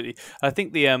 absolutely. I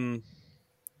think the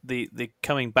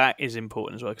coming back is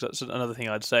important as well, because that's another thing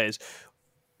I'd say is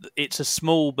it's a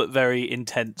small but very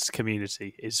intense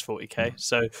community is 40k.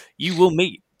 So you will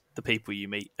meet the people you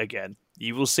meet again.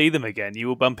 You will see them again. You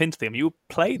will bump into them. You will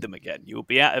play them again. You will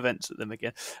be at events with them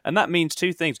again. And that means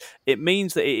two things. It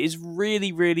means that it is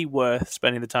really, really worth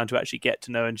spending the time to actually get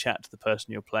to know and chat to the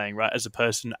person you're playing, right? As a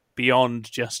person beyond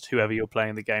just whoever you're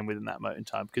playing the game with in that moment in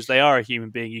time, because they are a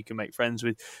human being you can make friends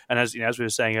with. And as we were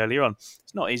saying earlier on,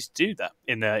 it's not easy to do that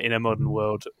in a modern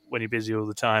world when you're busy all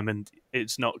the time and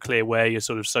it's not clear where your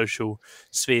sort of social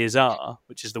spheres are,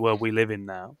 which is the world we live in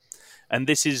now. And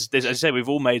this is, as I say, we've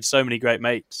all made so many great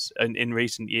mates in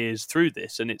recent years through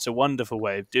this, and it's a wonderful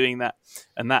way of doing that.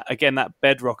 And that, again, that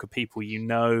bedrock of people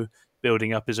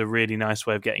building up is a really nice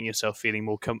way of getting yourself feeling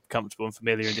more comfortable and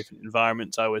familiar in different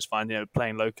environments. I always find,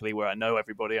 playing locally where I know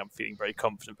everybody, I'm feeling very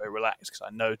confident, very relaxed because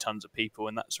I know tons of people,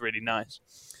 and that's really nice.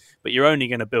 But you're only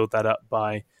going to build that up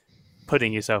by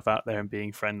putting yourself out there and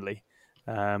being friendly,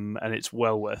 and it's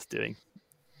well worth doing.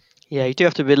 Yeah, you do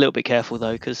have to be a little bit careful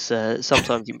though, because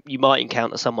sometimes you might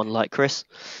encounter someone like Chris,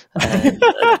 and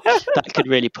that could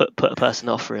really put a person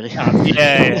off. Really.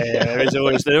 Yeah. There is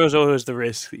always the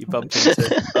risk that you bump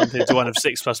into one of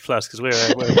 6++ because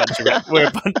we're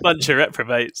a bunch of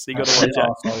reprobates. So you got to watch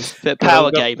out. Bit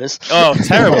power gamers. Oh,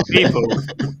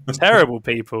 terrible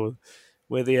people.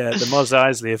 We're the Mos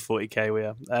Eisley of 40k. We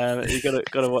are. You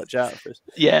got to watch out for us.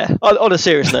 Yeah. On a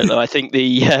serious note, though, I think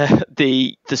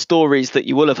the stories that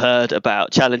you will have heard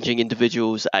about challenging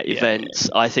individuals at events,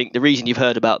 I think the reason you've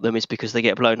heard about them is because they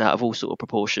get blown out of all sort of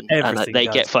proportion and they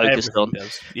get focused on.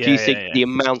 If you think the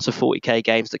amount of 40k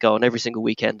games that go on every single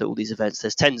weekend at all these events,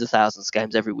 there's tens of thousands of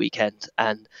games every weekend,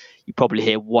 and you probably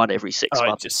hear one every 6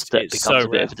 months that becomes a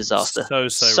bit of a disaster.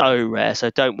 So rare. So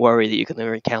don't worry that you're going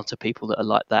to encounter people that are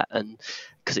like that, and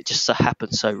because it just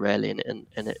happens so rarely, and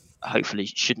it hopefully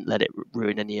shouldn't let it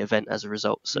ruin any event as a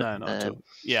result. So, no, not at all.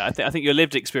 Yeah, I think your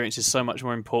lived experience is so much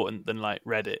more important than like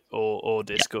Reddit or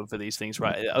Discord for these things,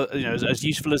 right? As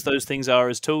useful as those things are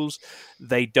as tools,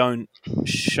 they don't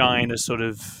shine a sort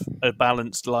of a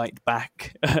balanced light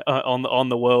back on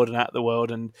the world and at the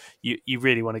world, and you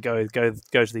really want to go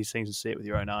to these things and see it with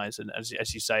your own eyes. And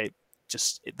as you say,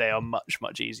 just they are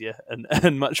much easier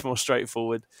and much more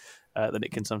straightforward than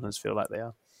it can sometimes feel like they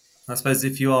are. I suppose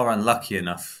if you are unlucky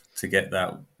enough to get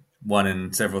that one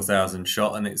in several thousand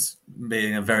shot and it's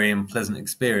being a very unpleasant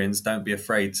experience, don't be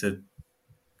afraid to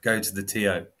go to the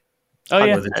TO. Oh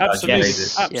yeah, absolutely.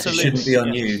 It shouldn't be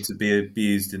on you to be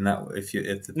abused in that if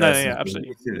the person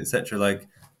etc. Like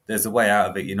there's a way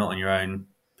out of it. You're not on your own.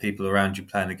 People around you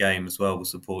playing the game as well will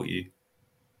support you.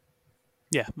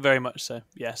 Yeah, very much so.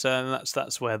 Yeah, so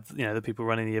that's where the people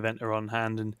running the event are on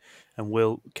hand and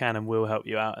will help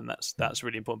you out, and that's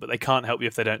really important. But they can't help you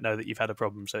if they don't know that you've had a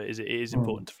problem. So it is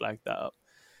important to flag that up.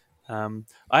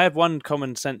 I had one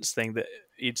common sense thing that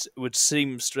it would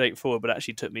seem straightforward, but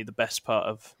actually took me the best part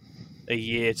of a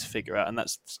year to figure out, and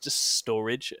that's just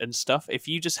storage and stuff. If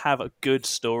you just have a good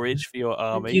storage for your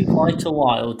army, it took you quite a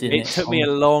while, didn't it? It took me a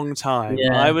long time.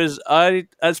 Yeah. I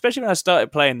especially when I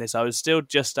started playing this, I was still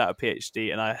just out of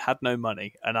PhD and I had no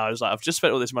money, and I was like, I've just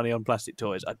spent all this money on plastic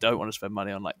toys. I don't want to spend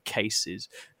money on like cases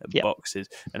and boxes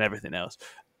and everything else.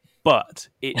 But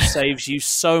it saves you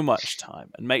so much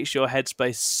time and makes your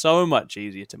headspace so much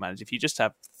easier to manage. If you just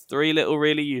have 3 little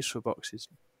really useful boxes,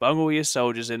 bung all your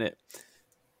soldiers in it,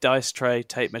 dice tray,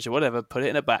 tape measure, whatever, put it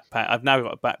in a backpack. I've now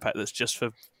got a backpack that's just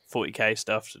for 40k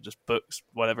stuff, so just books,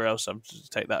 whatever else, I'm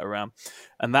just take that around.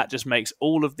 And that just makes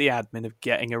all of the admin of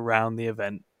getting around the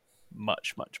event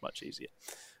much, much, much easier.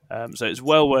 So it's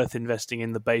well worth investing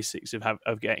in the basics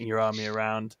of getting your army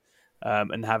around.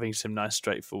 And having some nice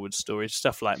straightforward storage.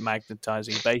 Stuff like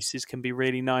magnetizing bases can be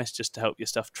really nice just to help your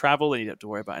stuff travel, and you don't have to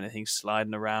worry about anything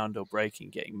sliding around or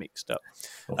breaking, getting mixed up.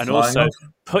 And also,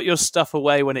 put your stuff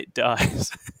away when it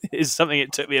dies is something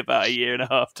it took me about a year and a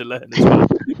half to learn as well.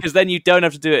 Because then you don't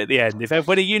have to do it at the end.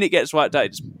 When a unit gets wiped out,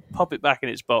 just pop it back in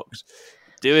its box,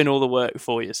 doing all the work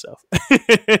for yourself. I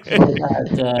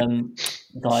know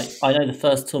the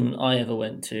first tournament I ever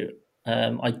went to,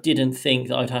 I didn't think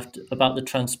that I'd have to about the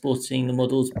transporting the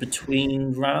models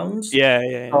between rounds.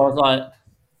 Yeah. I was like,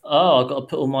 I've got to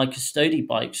put all my custody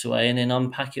bikes away and then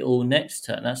unpack it all next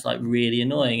turn. That's like really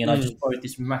annoying. And I just borrowed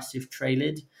this massive tray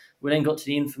lid. We then got to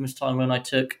the infamous time when I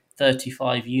took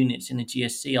 35 units in the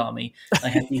GSC army. I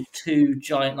had these 2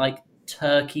 giant like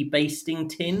turkey basting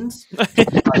tins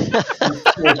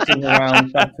walking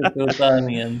around Battlefield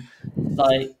Birmingham.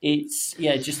 Like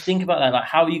just think about that. Like,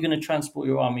 how are you going to transport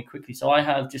your army quickly? So I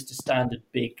have just a standard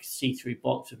big see-through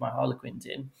box with my Harlequins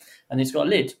in, and it's got a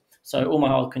lid. So all my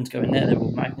Harlequins go in there. They're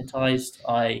all magnetized.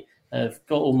 I have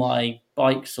got all my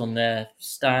bikes on their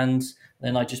stands.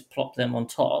 Then I just plop them on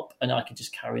top, and I can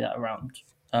just carry that around.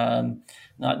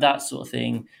 Like that sort of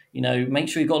thing. Make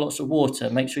sure you've got lots of water,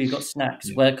 make sure you've got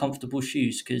snacks, wear comfortable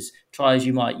shoes, because try as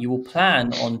you might, you will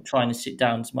plan on trying to sit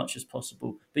down as much as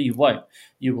possible, but you won't.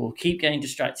 You will keep getting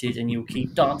distracted and you'll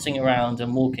keep dancing around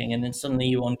and walking, and then suddenly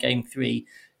you're on game 3,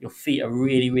 your feet are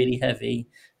really, really heavy,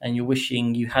 and you're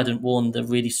wishing you hadn't worn the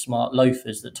really smart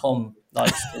loafers that Tom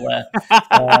likes to wear.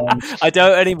 I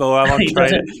don't anymore. I'm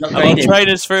on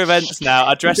trainers for events now.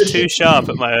 I dress too sharp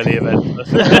at my early event.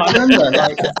 I remember,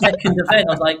 like, the second event,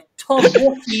 I was like, Tom,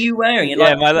 what are you wearing?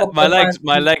 You're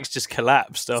my legs just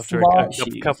collapsed after a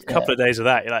couple of days of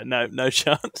that. You're like, no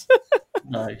chance.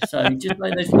 No, so just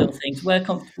like those little things. Wear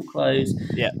comfortable clothes.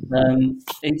 Yeah.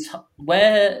 This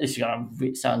is going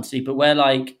to sound silly, but wear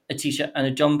like a t-shirt and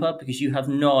a jumper, because you have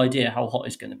no idea how hot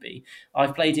it's going to be.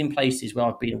 I've played in places where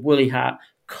I've been a woolly hat,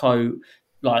 coat,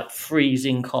 like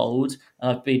freezing cold,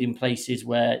 and I've been in places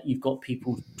where you've got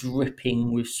people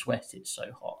dripping with sweat. It's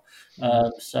so hot.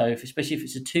 Especially if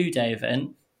it's a 2-day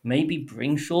event, maybe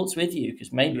bring shorts with you,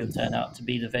 because maybe it'll turn out to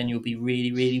be the venue will be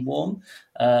really, really warm.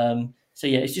 So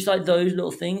it's just like those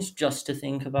little things just to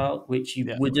think about, which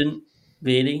you wouldn't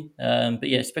really. But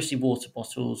especially water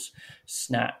bottles,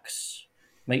 snacks.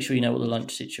 Make sure you know what the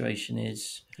lunch situation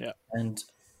is, and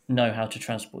know how to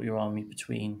transport your army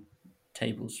between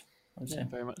tables. I'd say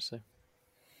very much so.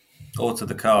 Or to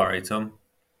the car, Tom?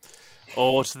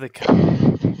 Or to the car.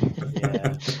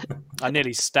 Yeah. I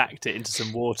nearly stacked it into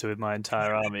some water with my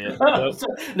entire army. It was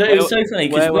so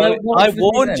funny. I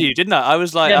warned you, didn't I? I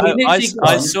was like,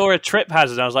 I saw a trip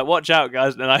hazard. I was like, watch out,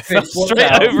 guys. And I fell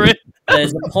straight over it.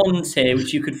 There's a pond here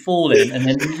which you could fall in. And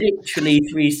then literally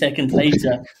 3 seconds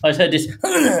later, I heard this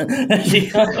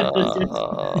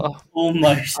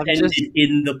almost ended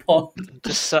in the pond. I'm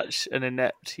just such an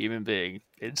inept human being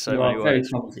in so many ways.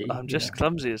 Clumsy, I'm just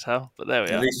clumsy as hell. But there we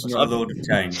are. At least you're not a Lord of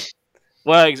Change.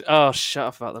 Well, shut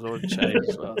up about the Lord of Change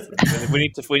as well.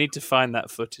 We need to find that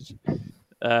footage.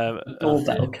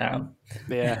 Doorbell cam.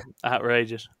 Yeah,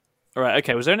 outrageous. All right,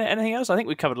 okay. Was there anything else? I think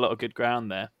we covered a lot of good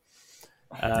ground there.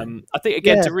 I think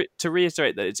again to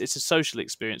reiterate that it's a social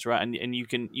experience, right? And you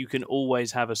can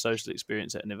always have a social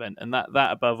experience at an event, and that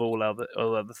above all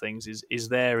other things is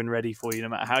there and ready for you, no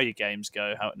matter how your games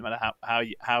go, no matter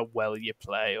how well you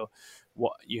play or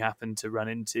what you happen to run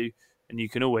into. And you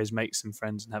can always make some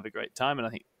friends and have a great time. And I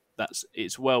think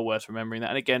it's well worth remembering that.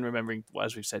 And again, remembering,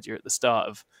 as we've said, you're at the start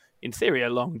of, in theory, a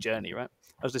long journey, right?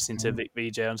 I was listening to Vic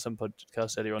VJ on some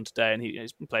podcast earlier on today, and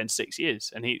he's been playing 6 years,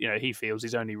 and he feels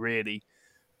he's only really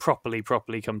properly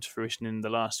come to fruition in the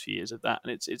last few years of that.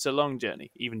 And it's a long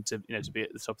journey, even to be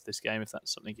at the top of this game, if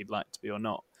that's something you'd like to be or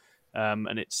not.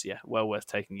 And it's well worth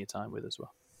taking your time with as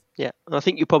well. Yeah, and I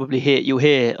think you'll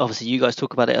hear obviously you guys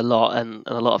talk about it a lot, and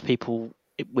a lot of people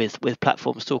with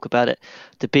platforms talk about it.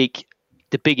 The big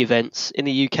events in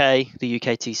the UK, the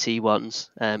UKTC ones,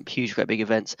 huge, great big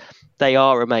events, they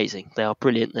are amazing. They are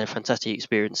brilliant. They're fantastic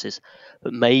experiences.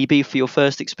 But maybe for your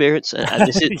first experience, and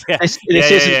this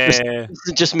isn't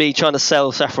just me trying to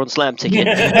sell Saffron Slam ticket.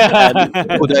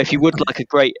 Although if you would like a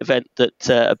great event that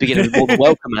a beginner is more than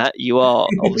welcome at, you are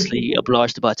obviously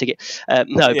obliged to buy a ticket. But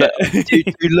do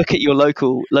look at your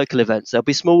local events. They'll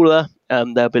be smaller.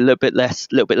 They'll be a little bit less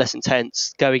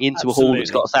intense. Going into a hall that's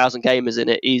got 1,000 gamers in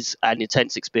it is an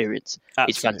intense experience.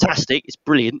 It's fantastic. It's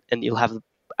brilliant, and you'll have the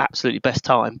absolutely best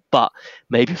time. But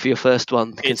maybe for your first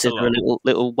one, consider a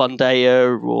little one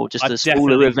dayer or just a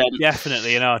smaller event.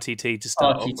 Definitely an RTT to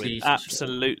start off with.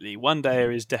 Absolutely, one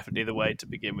dayer is definitely the way to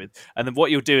begin with. And then what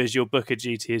you'll do is you'll book a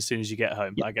GT as soon as you get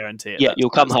home. I guarantee it. Yeah,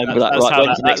 you'll come home. That's how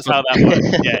that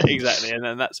works. Yeah, exactly. And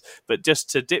then but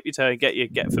just to dip your toe and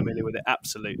get familiar with it.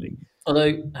 Absolutely.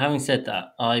 Although, having said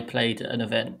that, I played at an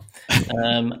event,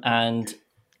 and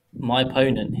my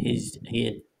opponent,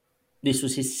 this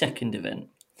was his second event,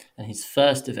 and his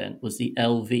first event was the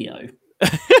LVO.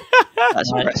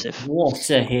 That's impressive. What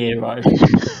a hero!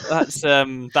 That's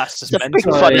just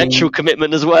mental. Financial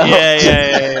commitment as well.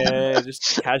 Yeah.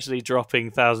 Just casually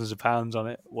dropping thousands of pounds on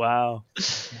it. Wow,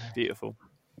 beautiful.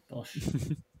 Gosh.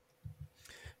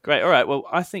 Great. All right. Well,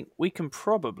 I think we can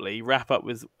probably wrap up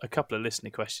with a couple of listener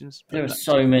questions. There are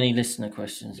so many listener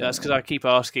questions. That's because I keep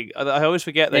asking. I always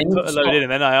forget they put a load in,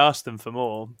 and then I ask them for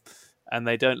more, and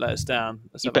they don't let us down.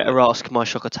 You better ask my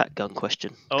shock attack gun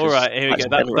question. All right. Here we go.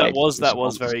 That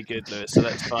was very good, Lewis. So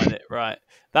let's find it. Right.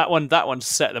 That one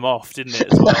set them off, didn't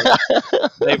it? As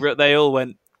well? They all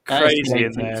went crazy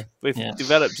in there. We've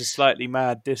developed a slightly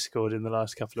mad Discord in the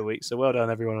last couple of weeks, so well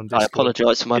done everyone on Discord. I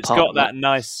apologise for my part. It's got that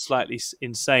nice, slightly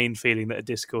insane feeling that a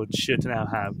Discord should now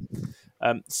have.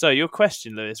 So your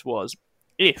question, Lewis, was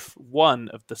if one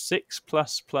of the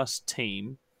 6++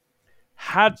 team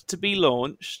had to be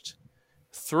launched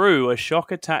through a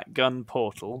shock attack gun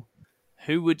portal,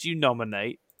 who would you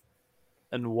nominate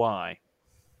and why?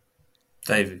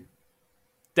 Davey.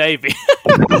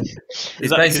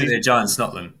 He's basically a giant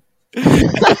snotman.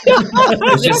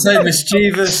 He's just so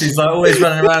mischievous. He's like always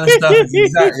running around and stuff. It's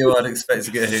exactly what I'd expect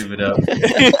to get hoovered up.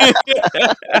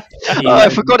 I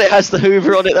forgot it has the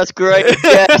Hoover on it. That's great.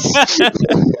 Yes.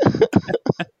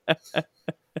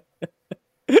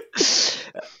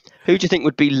 Who do you think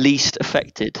would be least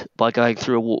affected by going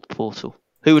through a warp portal?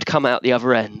 Who would come out the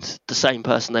other end the same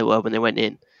person they were when they went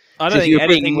in? I don't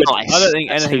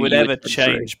think anything would ever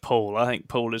change Paul. I think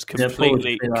Paul is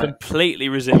completely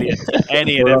resilient to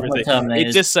any and everything.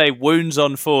 He'd just say wounds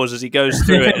on 4s as he goes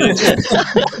through it. And it's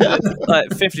like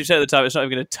 50% of the time, it's not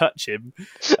even going to touch him.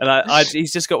 And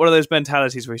he's just got one of those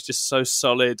mentalities where he's just so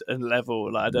solid and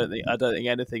level. Like, I don't think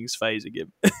anything's phasing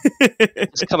him.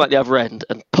 Just come out the other end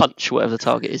and punch whatever the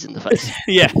target is in the face.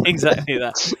 Yeah, exactly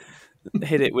that.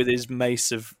 Hit it with his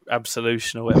mace of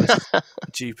absolution or whatever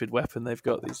stupid weapon they've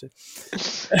got these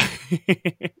days.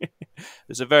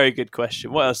 It's a very good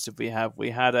question. What else did we have? We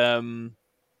had who's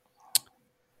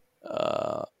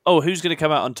going to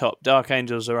come out on top? Dark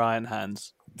Angels or Iron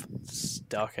Hands?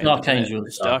 Dark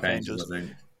Angels.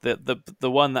 The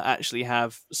one that actually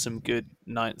have some good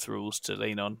 9th rules to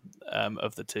lean on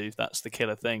of the two. That's the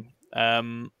killer thing.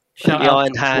 The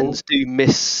Iron Hands do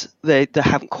miss. They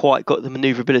haven't quite got the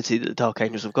manoeuvrability that the Dark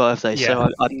Angels have got, have they? Yeah. So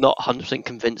I'm not 100%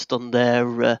 convinced on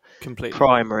their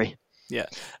primary. Yeah,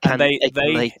 Can they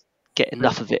get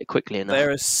enough of it quickly enough?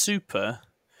 They're a super.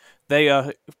 They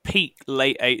are peak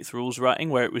late 8th rules writing,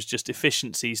 where it was just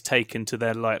efficiencies taken to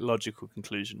their logical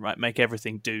conclusion. Right, make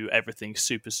everything do everything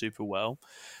super super well.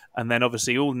 And then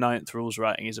obviously all 9th rules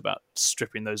writing is about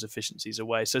stripping those efficiencies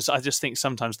away. So I just think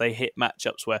sometimes they hit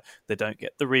matchups where they don't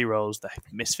get the rerolls, they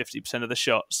miss 50% of the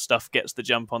shots, stuff gets the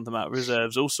jump on them out of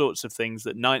reserves, all sorts of things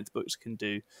that 9th books can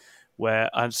do. Where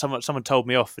someone told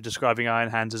me off for describing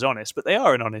Iron Hands as honest, but they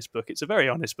are an honest book. It's a very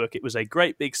honest book. It was a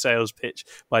great big sales pitch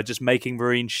by just making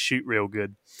Marines shoot real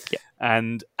good. Yeah.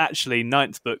 And actually,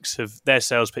 9th books their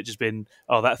sales pitch has been,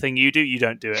 that thing you do, you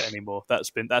don't do it anymore.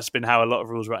 That's been how a lot of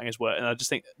rules writing has worked. And I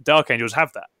just think Dark Angels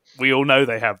have that. We all know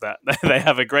they have that. They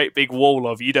have a great big wall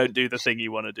of you don't do the thing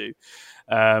you want to do.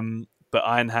 But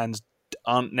Iron Hands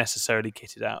aren't necessarily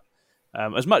kitted out.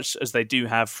 As much as they do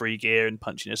have free gear and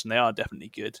punchiness, and they are definitely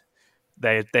good.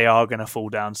 They are going to fall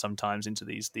down sometimes into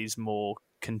these more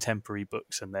contemporary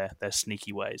books and their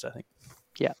sneaky ways, I think.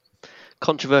 Yeah.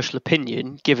 Controversial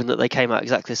opinion, given that they came out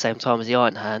exactly the same time as the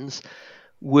Iron Hands,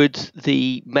 would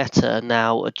the meta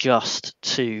now adjust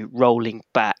to rolling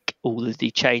back all of the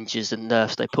changes and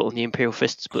nerfs they put on the Imperial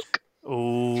Fists book?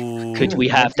 Ooh. Could we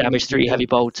have damage 3 heavy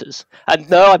bolters? And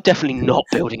no, I'm definitely not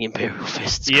building Imperial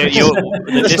Fists. Yeah, the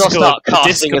Let's not start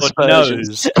casting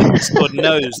aspersions. Discord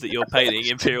knows that you're painting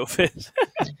Imperial Fist.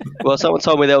 Well, someone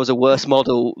told me there was a worse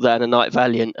model than a Knight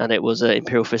Valiant, and it was an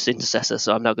Imperial Fist Intercessor,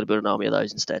 so I'm now going to build an army of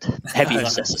those instead. Heavy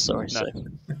Intercessor, sorry. No. So.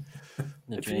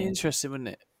 It'd be interesting, wouldn't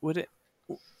it? Would it?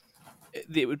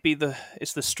 It would be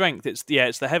it's the strength. It's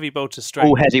the heavy bolter strength.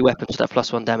 All heavy weapons that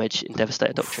 +1 damage in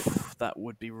Devastator Doctrine. That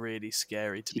would be really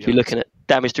scary to be If you're looking at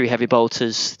damage 3 heavy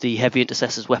bolters, the heavy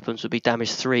intercessors weapons would be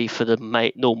damage 3 for the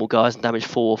normal guys and damage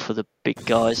 4 for the big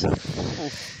guys.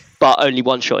 But only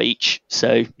 1 shot each,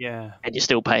 so yeah, and you're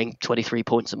still paying 23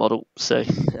 points a model. So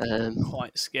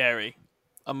quite scary.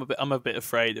 I'm a bit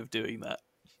afraid of doing that.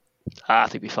 I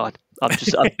think we'll be fine. I'm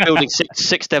building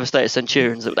six Devastator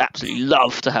Centurions that would absolutely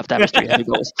love to have damage 3 heavy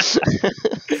bolters.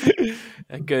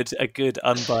 A good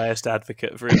unbiased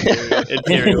advocate for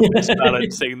Imperial Fist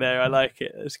balancing there. I like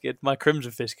it. That's good. My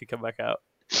Crimson Fist could come back out.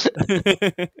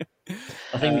 I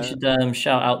think we should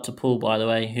shout out to Paul, by the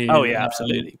way. Who? Oh yeah,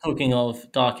 absolutely. Talking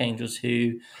of Dark Angels,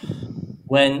 who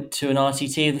went to an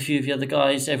RTT with a few of the other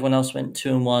guys. Everyone else went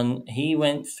 2-1. He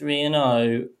went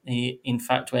 3-0. He, in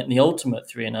fact, went the ultimate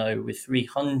 3-0 with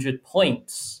 300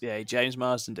 points. Yeah, James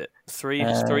Marsden did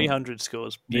 300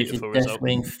 scores. Beautiful result.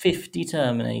 Winning 50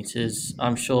 Terminators.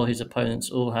 I'm sure his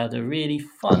opponents all had a really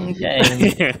fun game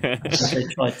as they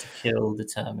tried to kill the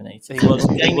Terminators.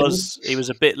 He was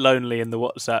a bit lonely in the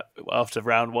WhatsApp after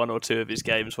round 1 or 2 of his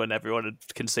games when everyone had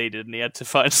conceded and he had to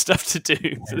find stuff to do.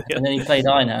 And then he played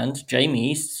Iron Hand, Jamie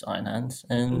East's Iron Hand,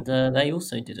 and they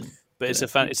also didn't. But it's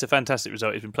a fantastic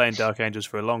result. He's been playing Dark Angels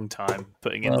for a long time,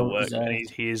 putting in the work, and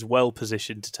he is well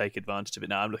positioned to take advantage of it.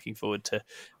 Now I'm looking forward to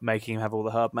making him have all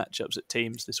the hard matchups at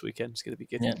teams this weekend. It's going to be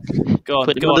good. Yeah. Go on,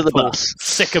 the Paul. bus.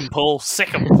 Sick him, Paul. Sick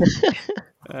him.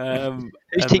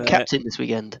 Who's team captain this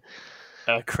weekend?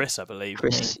 Chris, I believe.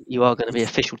 Chris, you are going to be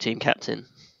official team captain.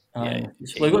 Yeah.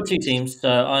 Well, we've got 2 teams, so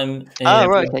I'm.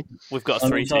 Right, okay. We've got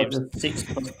 3 teams.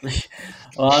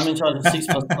 I'm in charge of 6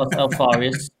 plus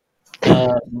Alfarius.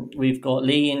 We've got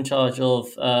Lee in charge of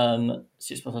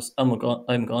 6 plus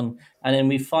Omegon, and then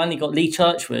we've finally got Lee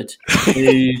Churchwood,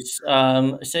 who's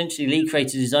essentially Lee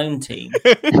created his own team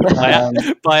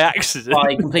by accident,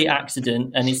 by complete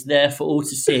accident, and it's there for all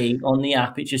to see on the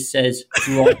app. It just says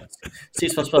dropped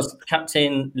 6 plus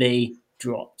Captain Lee.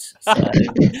 Dropped. So,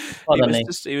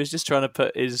 he was just trying to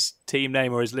put his team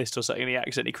name or his list or something, and he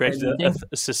accidentally created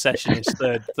a secessionist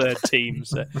third team.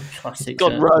 So. Classic.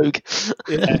 Gone rogue.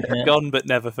 Yeah. Gone but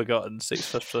never forgotten.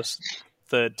 6 plus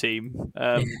third team.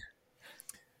 Right,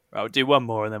 we'll do one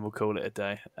more and then we'll call it a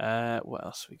day. What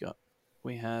else we got?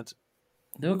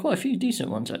 There were quite a few decent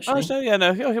ones, actually.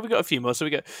 We've got a few more. So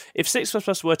we got, if 6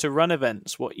 plus were to run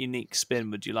events, what unique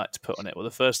spin would you like to put on it? Well,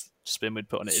 the first spin we'd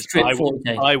put on it is I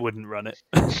wouldn't run it.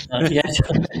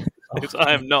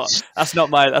 I am not. That's not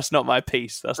my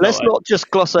piece. Let's not just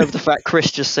gloss over the fact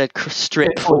Chris just said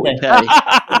strip 40k.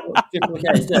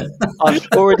 I've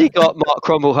already got Mark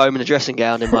Cromwell home in a dressing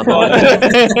gown in my mind. And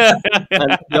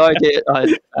the idea,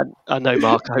 I know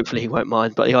Mark, hopefully he won't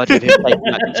mind, but the idea of him taking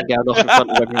that dressing gown off in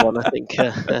front of everyone, I think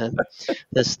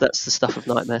that's the stuff of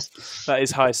nightmares. That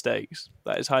is high stakes.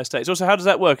 Also, how does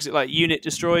that work? Is it like unit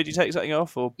destroyed? You take something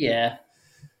off, or yeah?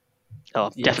 Oh,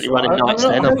 I'm definitely running knights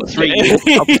then. I've got 3 units.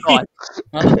 I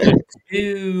haven't put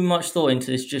too much thought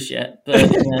into this just yet, but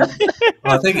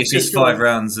I think it's just 5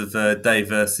 rounds of Dave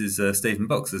versus Stephen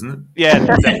Box, isn't it?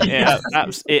 Yeah,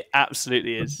 it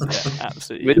absolutely is. Yeah,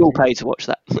 absolutely. We'd all pay to watch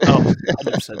that.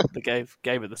 100%. The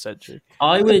game of the century.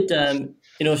 I would,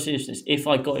 in all seriousness, if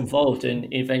I got involved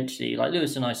and eventually, like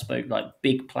Lewis and I spoke, like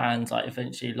big plans, like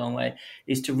eventually a long way,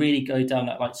 is to really go down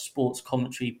that like sports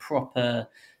commentary proper.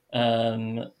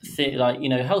 Like, you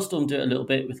know, Hellstorm do it a little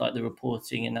bit with like the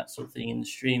reporting and that sort of thing and the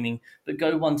streaming, but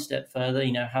go one step further,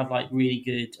 you know, have like really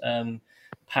good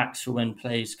packs for when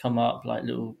plays come up, like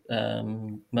little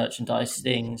merchandise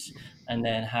things, and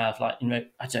then have like, you know,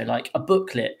 I don't know, like a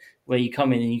booklet where you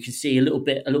come in and you can see a little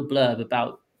blurb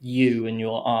about you and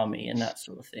your army and that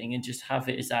sort of thing, and just have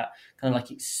it as that kind of like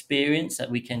experience,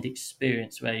 that weekend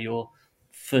experience where you're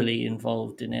fully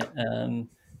involved in it,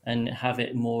 and have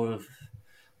it more of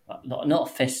not a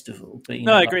festival, but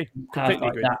I agree. Completely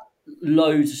agree. That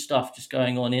loads of stuff just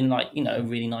going on in like, you know, a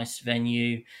really nice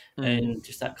venue and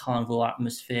just that carnival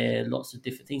atmosphere, lots of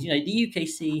different things. You know, the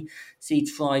UKC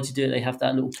try to do it. They have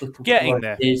that little book of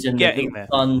prizes and the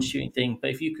fun shooting thing. But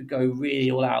if you could go really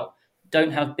all out,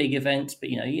 don't have big events, but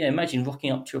imagine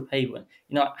rocking up to a paid one,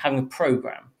 having a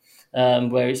program.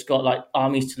 Where it's got like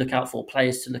armies to look out for,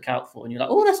 players to look out for, and you're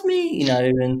like, oh, that's me,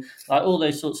 and like all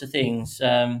those sorts of things.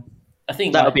 I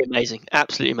think that would be amazing,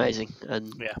 absolutely amazing,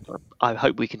 and Yeah. I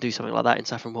hope we can do something like that in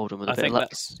Saffron Walden with a I bit think of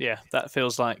luck. that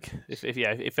feels like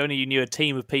if only you knew a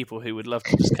team of people who would love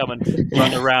to just come and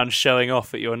run around showing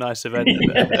off at your nice event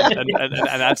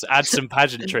and add some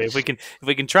pageantry. If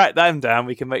we can track them down,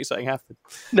 we can make something happen.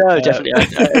 No, definitely.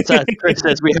 As Chris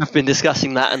says, we have been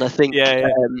discussing that, and I think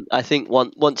I think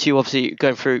once you obviously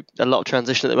going through a lot of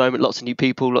transition at the moment, lots of new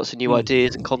people, lots of new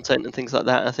ideas and content and things like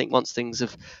that. I think once things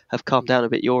have calmed down a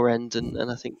bit your end,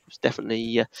 and I think it's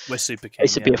definitely we're super keen.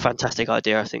 This would be a fantastic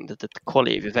idea. I think that the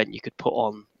quality of event you could put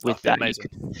on with that,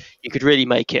 you could really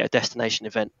make it a destination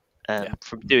event.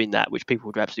 From doing that, which people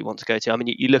would absolutely want to go to. I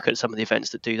mean, you look at some of the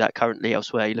events that do that currently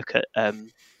elsewhere. You look at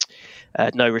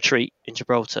No Retreat in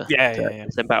Gibraltar.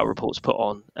 Then Battle Reports put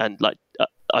on, and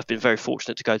I've been very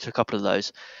fortunate to go to a couple of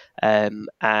those,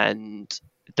 and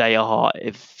they are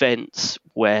events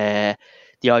where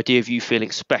the idea of you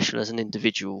feeling special as an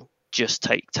individual just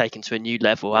taken to a new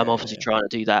level. I'm obviously trying to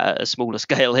do that at a smaller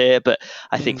scale here, but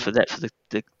I think for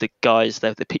the guys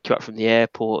they pick you up from the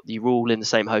airport, you're all in the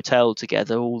same hotel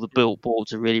together, all the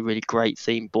billboards are really, really great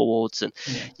themed boards, and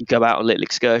you go out on little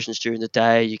excursions during the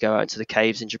day, you go out into the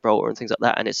caves in Gibraltar and things like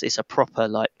that, and it's a proper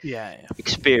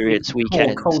experience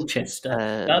weekend.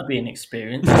 Colchester, that'd be an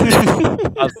experience.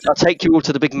 I'll take you all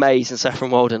to the big maze in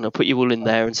Saffron Walden. I'll put you all in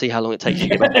there and see how long it takes you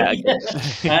to get out again.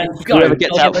 And whoever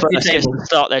gets out first gets to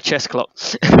start their chess clock.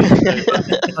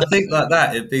 I think like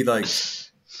that, it'd be like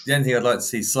the only thing I'd like to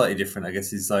see slightly different, I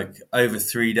guess, is like over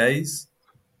 3 days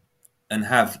and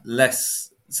have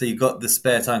less. So you've got the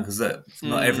spare time because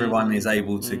not everyone is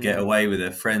able to get away with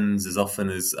their friends as often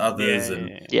as others,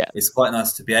 it's quite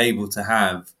nice to be able to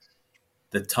have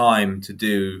the time to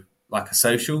do like a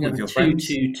social with your friends.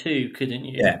 2-2-2, couldn't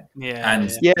you?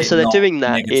 So they're doing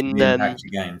that in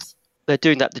games. They're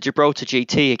doing that the Gibraltar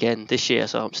GT again this year,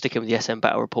 so I'm sticking with the SM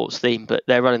Battle Reports theme, but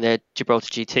they're running their Gibraltar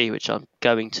GT, which I'm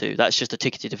going to. That's just a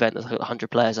ticketed event. There's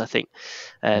 100 players, I think.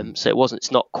 So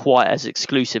it's not quite as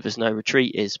exclusive as No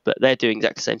Retreat is, but they're doing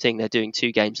exactly the same thing. They're doing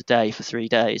 2 games a day for 3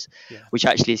 days, which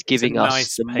actually is giving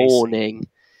us the morning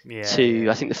I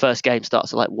think the first game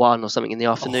starts at like 1 or something in the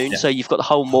afternoon. So you've got the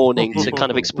whole morning to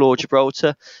kind of explore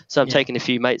Gibraltar. So I'm taking a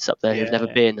few mates up there who've never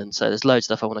been, and so there's loads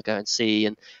of stuff I want to go and see,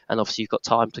 and obviously you've got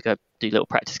time to go do little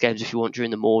practice games if you want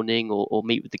during the morning, or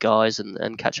meet with the guys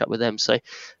and catch up with them. So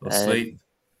sleep.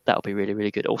 That'll be really, really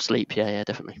good. Or sleep,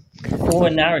 definitely. Or a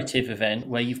narrative event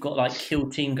where you've got like kill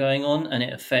team going on and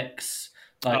it affects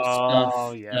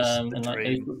stuff.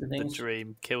 The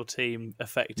dream kill team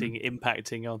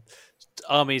impacting on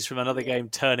armies from another game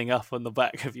turning up on the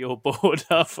back of your board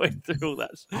halfway through all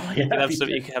that. You can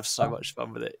have so much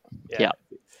fun with it.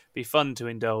 Be fun to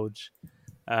indulge.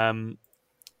 I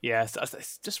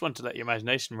just want to let your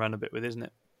imagination run a bit with, isn't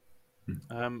it?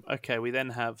 Okay, we then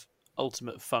have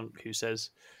Ultimate Funk, who says,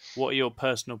 what are your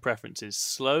personal preferences,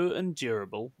 slow and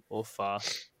durable or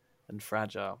fast and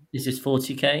fragile? Is this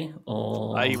 40k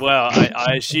or?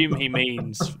 I assume he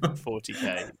means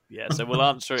 40k. Yeah, so we'll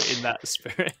answer it in that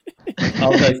spirit.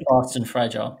 I'll go fast and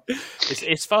fragile.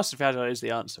 It's fast and fragile is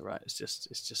the answer, right? It's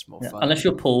just more fun. Unless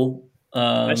you're Paul.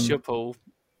 Unless you're Paul.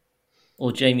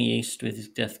 Or Jamie East with his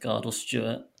Death Guard, or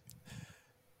Stuart.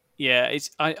 Yeah,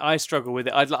 I struggle with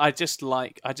it. I think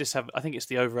it's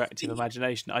the overactive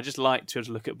imagination. I just like to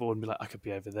look at board and be like, I could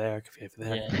be over there, I could be over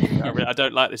there. I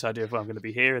don't like this idea of I'm going to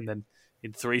be here and then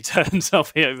in 3 turns I'll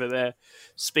be over there.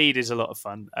 Speed is a lot of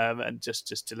fun, and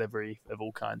just delivery of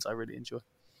all kinds I really enjoy.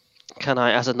 Can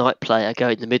I, as a night player, go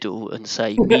in the middle and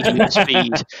say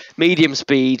medium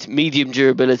speed, medium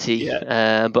durability,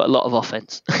 but a lot of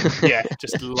offense?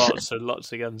 Just lots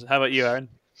of guns. How about you, Aaron?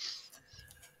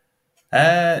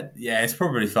 It's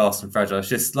probably fast and fragile. It's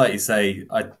just like you say,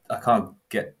 I can't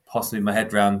get possibly my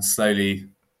head around slowly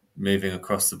moving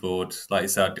across the board. Like you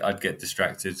said, I'd get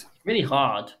distracted. Really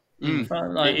hard.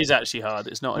 It is actually hard.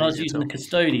 It's not. When I was using the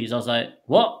Custodes, I was like,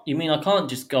 "What? You mean I can't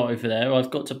just go over there?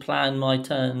 I've got to plan my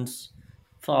turns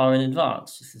far in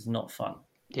advance. This is not fun."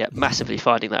 Yeah, massively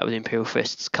finding that with Imperial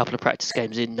Fists. A couple of practice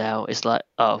games in now, it's like,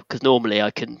 because normally I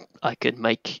can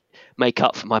make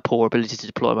up for my poor ability to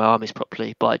deploy my armies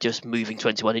properly by just moving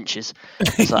 21 inches.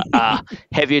 It's like,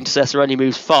 heavy intercessor only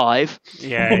moves 5.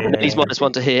 He's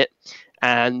 -1 to hit.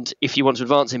 And if you want to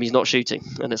advance him, he's not shooting.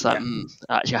 And it's like,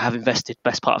 actually, I have invested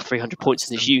best part of 300 points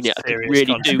in this unit. I could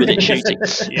really do with it shooting.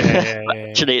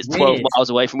 Actually, it's 12 miles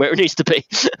away from where it needs to be.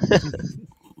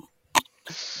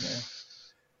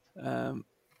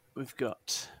 We've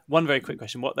got one very quick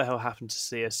question. What the hell happened to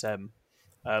CSM?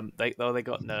 They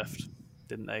got nerfed,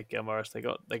 didn't they, Gil Morris? They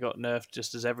got nerfed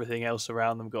just as everything else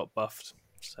around them got buffed.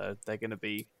 So they're going to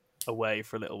be away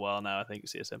for a little while now, I think,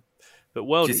 CSM. But Do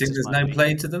World you think Eaters there's might no be.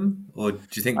 play to them? Or do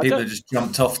you think I people don't- have just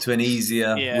jumped off to an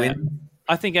easier Yeah. win?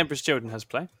 I think Emperor's Children has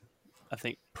play. I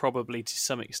think probably to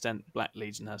some extent Black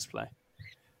Legion has play.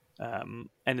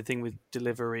 Anything with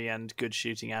delivery and good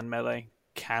shooting and melee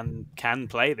can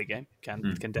play the game, can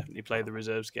definitely play the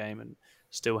reserves game, and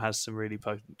still has some really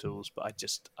potent tools. But I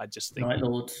just think Night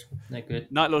Lords, they're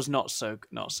good. Night Lords not so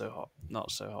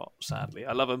hot. Sadly,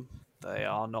 I love them. They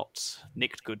are not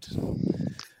nicked good.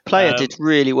 Player did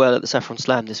really well at the Saffron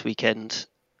Slam this weekend.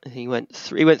 He went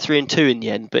 3-2 in the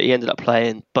end, but he ended up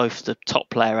playing both the top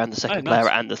player and the second player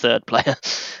and the third player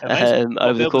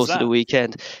over the course of the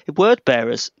weekend. Word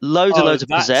Bearers, loads of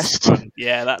possessed. Fun.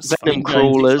 Yeah, that's Venom fun.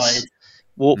 Crawlers,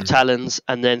 Warp Talons,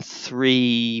 and then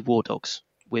 3 War Dogs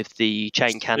with the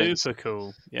chain cannons. Super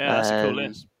cool. Yeah, that's a cool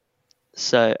list.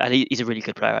 So, and he's a really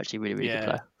good player, actually, really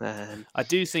good player. I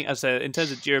do think, as in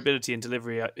terms of durability and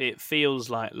delivery, it feels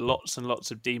like lots and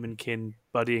lots of Demonkin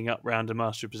buddying up round a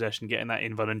Master of Possession, getting that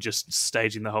invul and just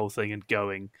staging the whole thing and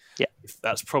going. Yeah,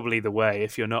 that's probably the way.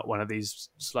 If you're not one of these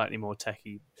slightly more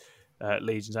techie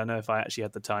legions, I know if I actually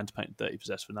had the time to paint 30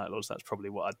 possessed for Night Lords, that's probably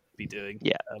what I'd be doing.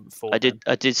 Yeah, I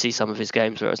did see some of his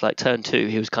games where it was like turn 2,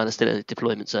 he was kind of still in a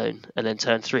deployment zone, and then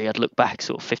turn 3, I'd look back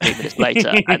sort of 15 minutes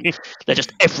later, and they're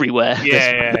just everywhere.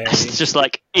 It's just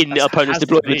like in the opponent's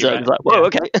deployment zone. Right? It's like, whoa,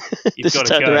 okay, this is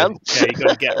turned around. Yeah,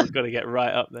 you've got to get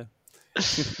right up there.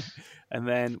 And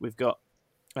then we've got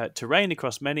terrain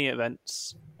across many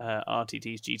events,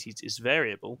 RTTs, GTs is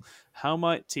variable. How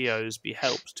might TOs be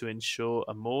helped to ensure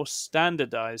a more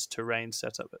standardized terrain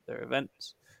setup at their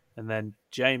events? And then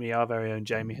Jamie, our very own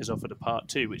Jamie, has offered a part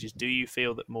 2, which is, do you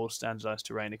feel that more standardized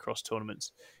terrain across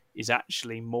tournaments is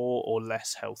actually more or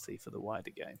less healthy for the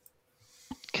wider game?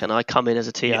 Can I come in as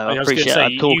a TO? Yeah, I appreciate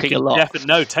I'm talking a lot.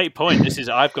 No, take point.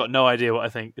 I've got no idea what I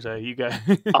think, so you go.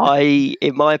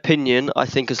 In my opinion, I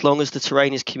think as long as the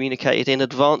terrain is communicated in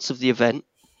advance of the event,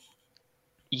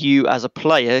 you as a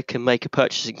player can make a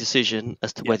purchasing decision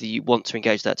as to whether you want to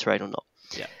engage that terrain or not.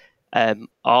 Yeah.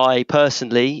 I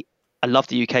personally, I love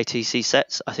the UKTC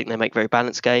sets. I think they make very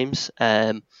balanced games.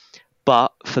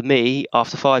 But for me,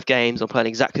 after 5 games, I'm playing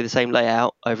exactly the same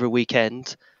layout over a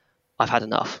weekend. I've had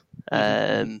enough.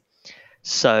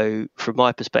 So from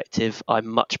my perspective, I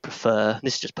much prefer,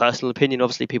 this is just personal opinion,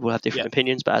 obviously people have different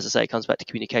opinions, but as I say, it comes back to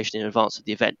communication in advance of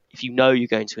the event. If you know you're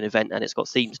going to an event and it's got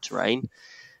themed terrain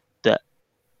that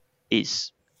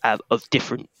is of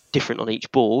different on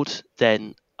each board,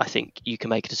 then I think you can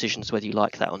make a decision as to whether you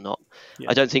like that or not.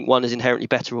 I don't think one is inherently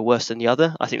better or worse than the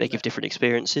other. I think they give different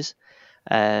experiences.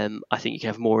 I think you can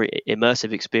have more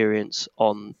immersive experience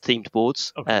on themed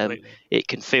boards. It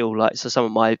can feel like, so some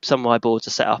of my boards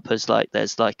are set up as like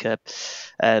there's like a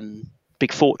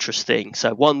big fortress thing.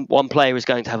 So one player is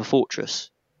going to have a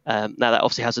fortress. Now that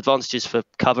obviously has advantages for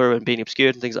cover and being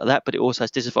obscured and things like that, but it also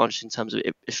has disadvantages in terms of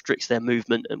it restricts their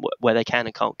movement and where they can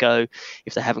and can't go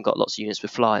if they haven't got lots of units with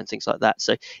fly and things like that.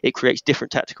 So it creates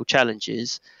different tactical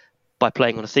challenges by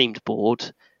playing on a themed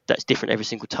board that's different every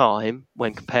single time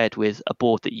when compared with a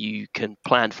board that you can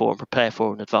plan for and prepare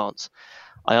for in advance.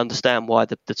 I understand why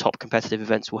the top competitive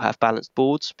events will have balanced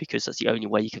boards, because that's the only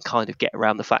way you can kind of get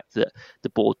around the fact that the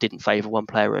board didn't favour one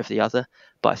player over the other.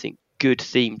 But I think good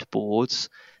themed boards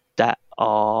that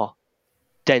are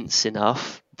dense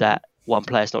enough that one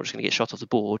player's not just going to get shot off the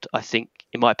board, I think,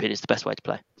 in my opinion, is the best way to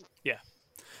play. Yeah.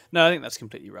 No, I think that's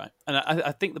completely right. And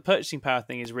I think the purchasing power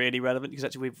thing is really relevant, because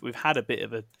actually we've had a bit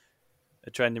of a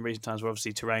trend in recent times where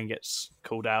obviously terrain gets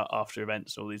called out after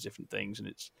events and all these different things,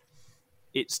 and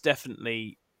it's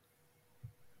definitely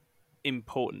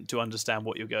important to understand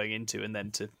what you're going into and then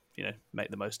to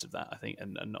make the most of that, I think,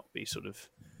 and not be sort of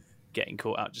getting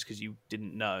caught out just because you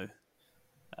didn't know.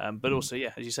 But also,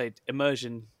 as you say,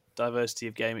 immersion, diversity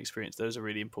of game experience, those are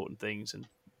really important things, and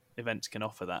events can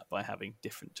offer that by having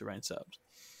different terrain setups.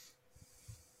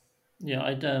 Yeah,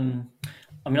 I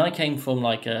came from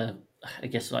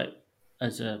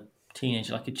as a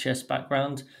teenager, like a chess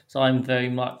background. So I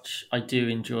do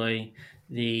enjoy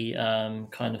the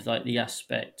kind of like the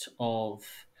aspect of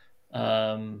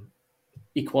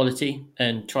equality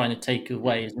and trying to take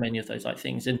away as many of those like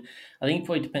things. And I think it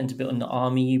probably depends a bit on the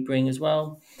army you bring as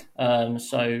well. Even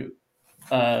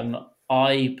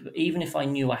if I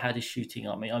knew I had a shooting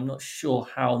army, I'm not sure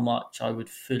how much I would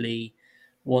fully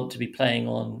want to be playing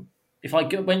on. If I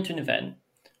went to an event,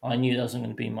 I knew there wasn't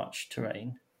going to be much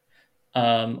terrain.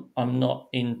 I'm not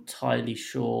entirely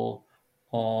sure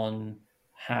on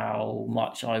how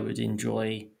much I would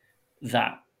enjoy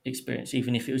that experience,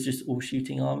 even if it was just all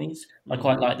shooting armies. I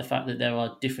quite like the fact that there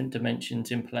are different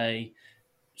dimensions in play.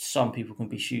 Some people can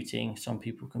be shooting, some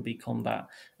people can be combat,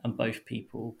 and both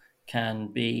people can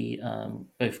be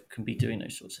doing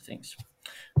those sorts of things.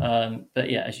 But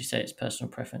yeah, as you say, it's personal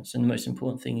preference, and the most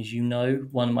important thing is,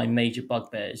 one of my major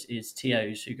bugbears is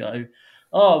TOs who go,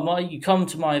 "Oh, you come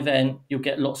to my event, you'll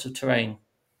get lots of terrain,"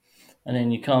 and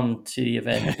then you come to the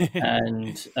event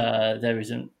and there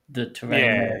isn't the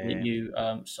terrain that you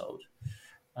sold.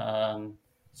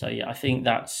 So yeah, I think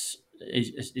that's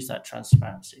that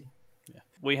transparency.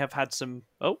 We have had some.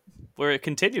 Oh, we're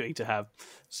continuing to have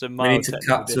some. We need to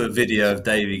cut to a video of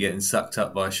Davey getting sucked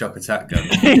up by a shock attack gun.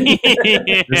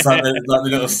 It's like the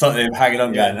little something hanging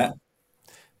on going that.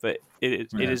 But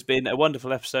it has been a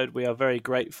wonderful episode. We are very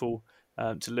grateful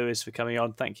to Lewis for coming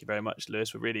on. Thank you very much,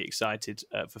 Lewis. We're really excited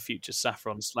for future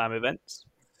Saffron Slam events,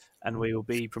 and we will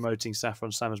be promoting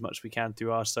Saffron Slam as much as we can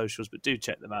through our socials. But do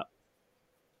check them out,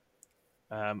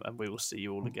 and we will see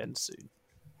you all again soon.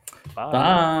 Bye.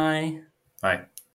 Bye. Bye.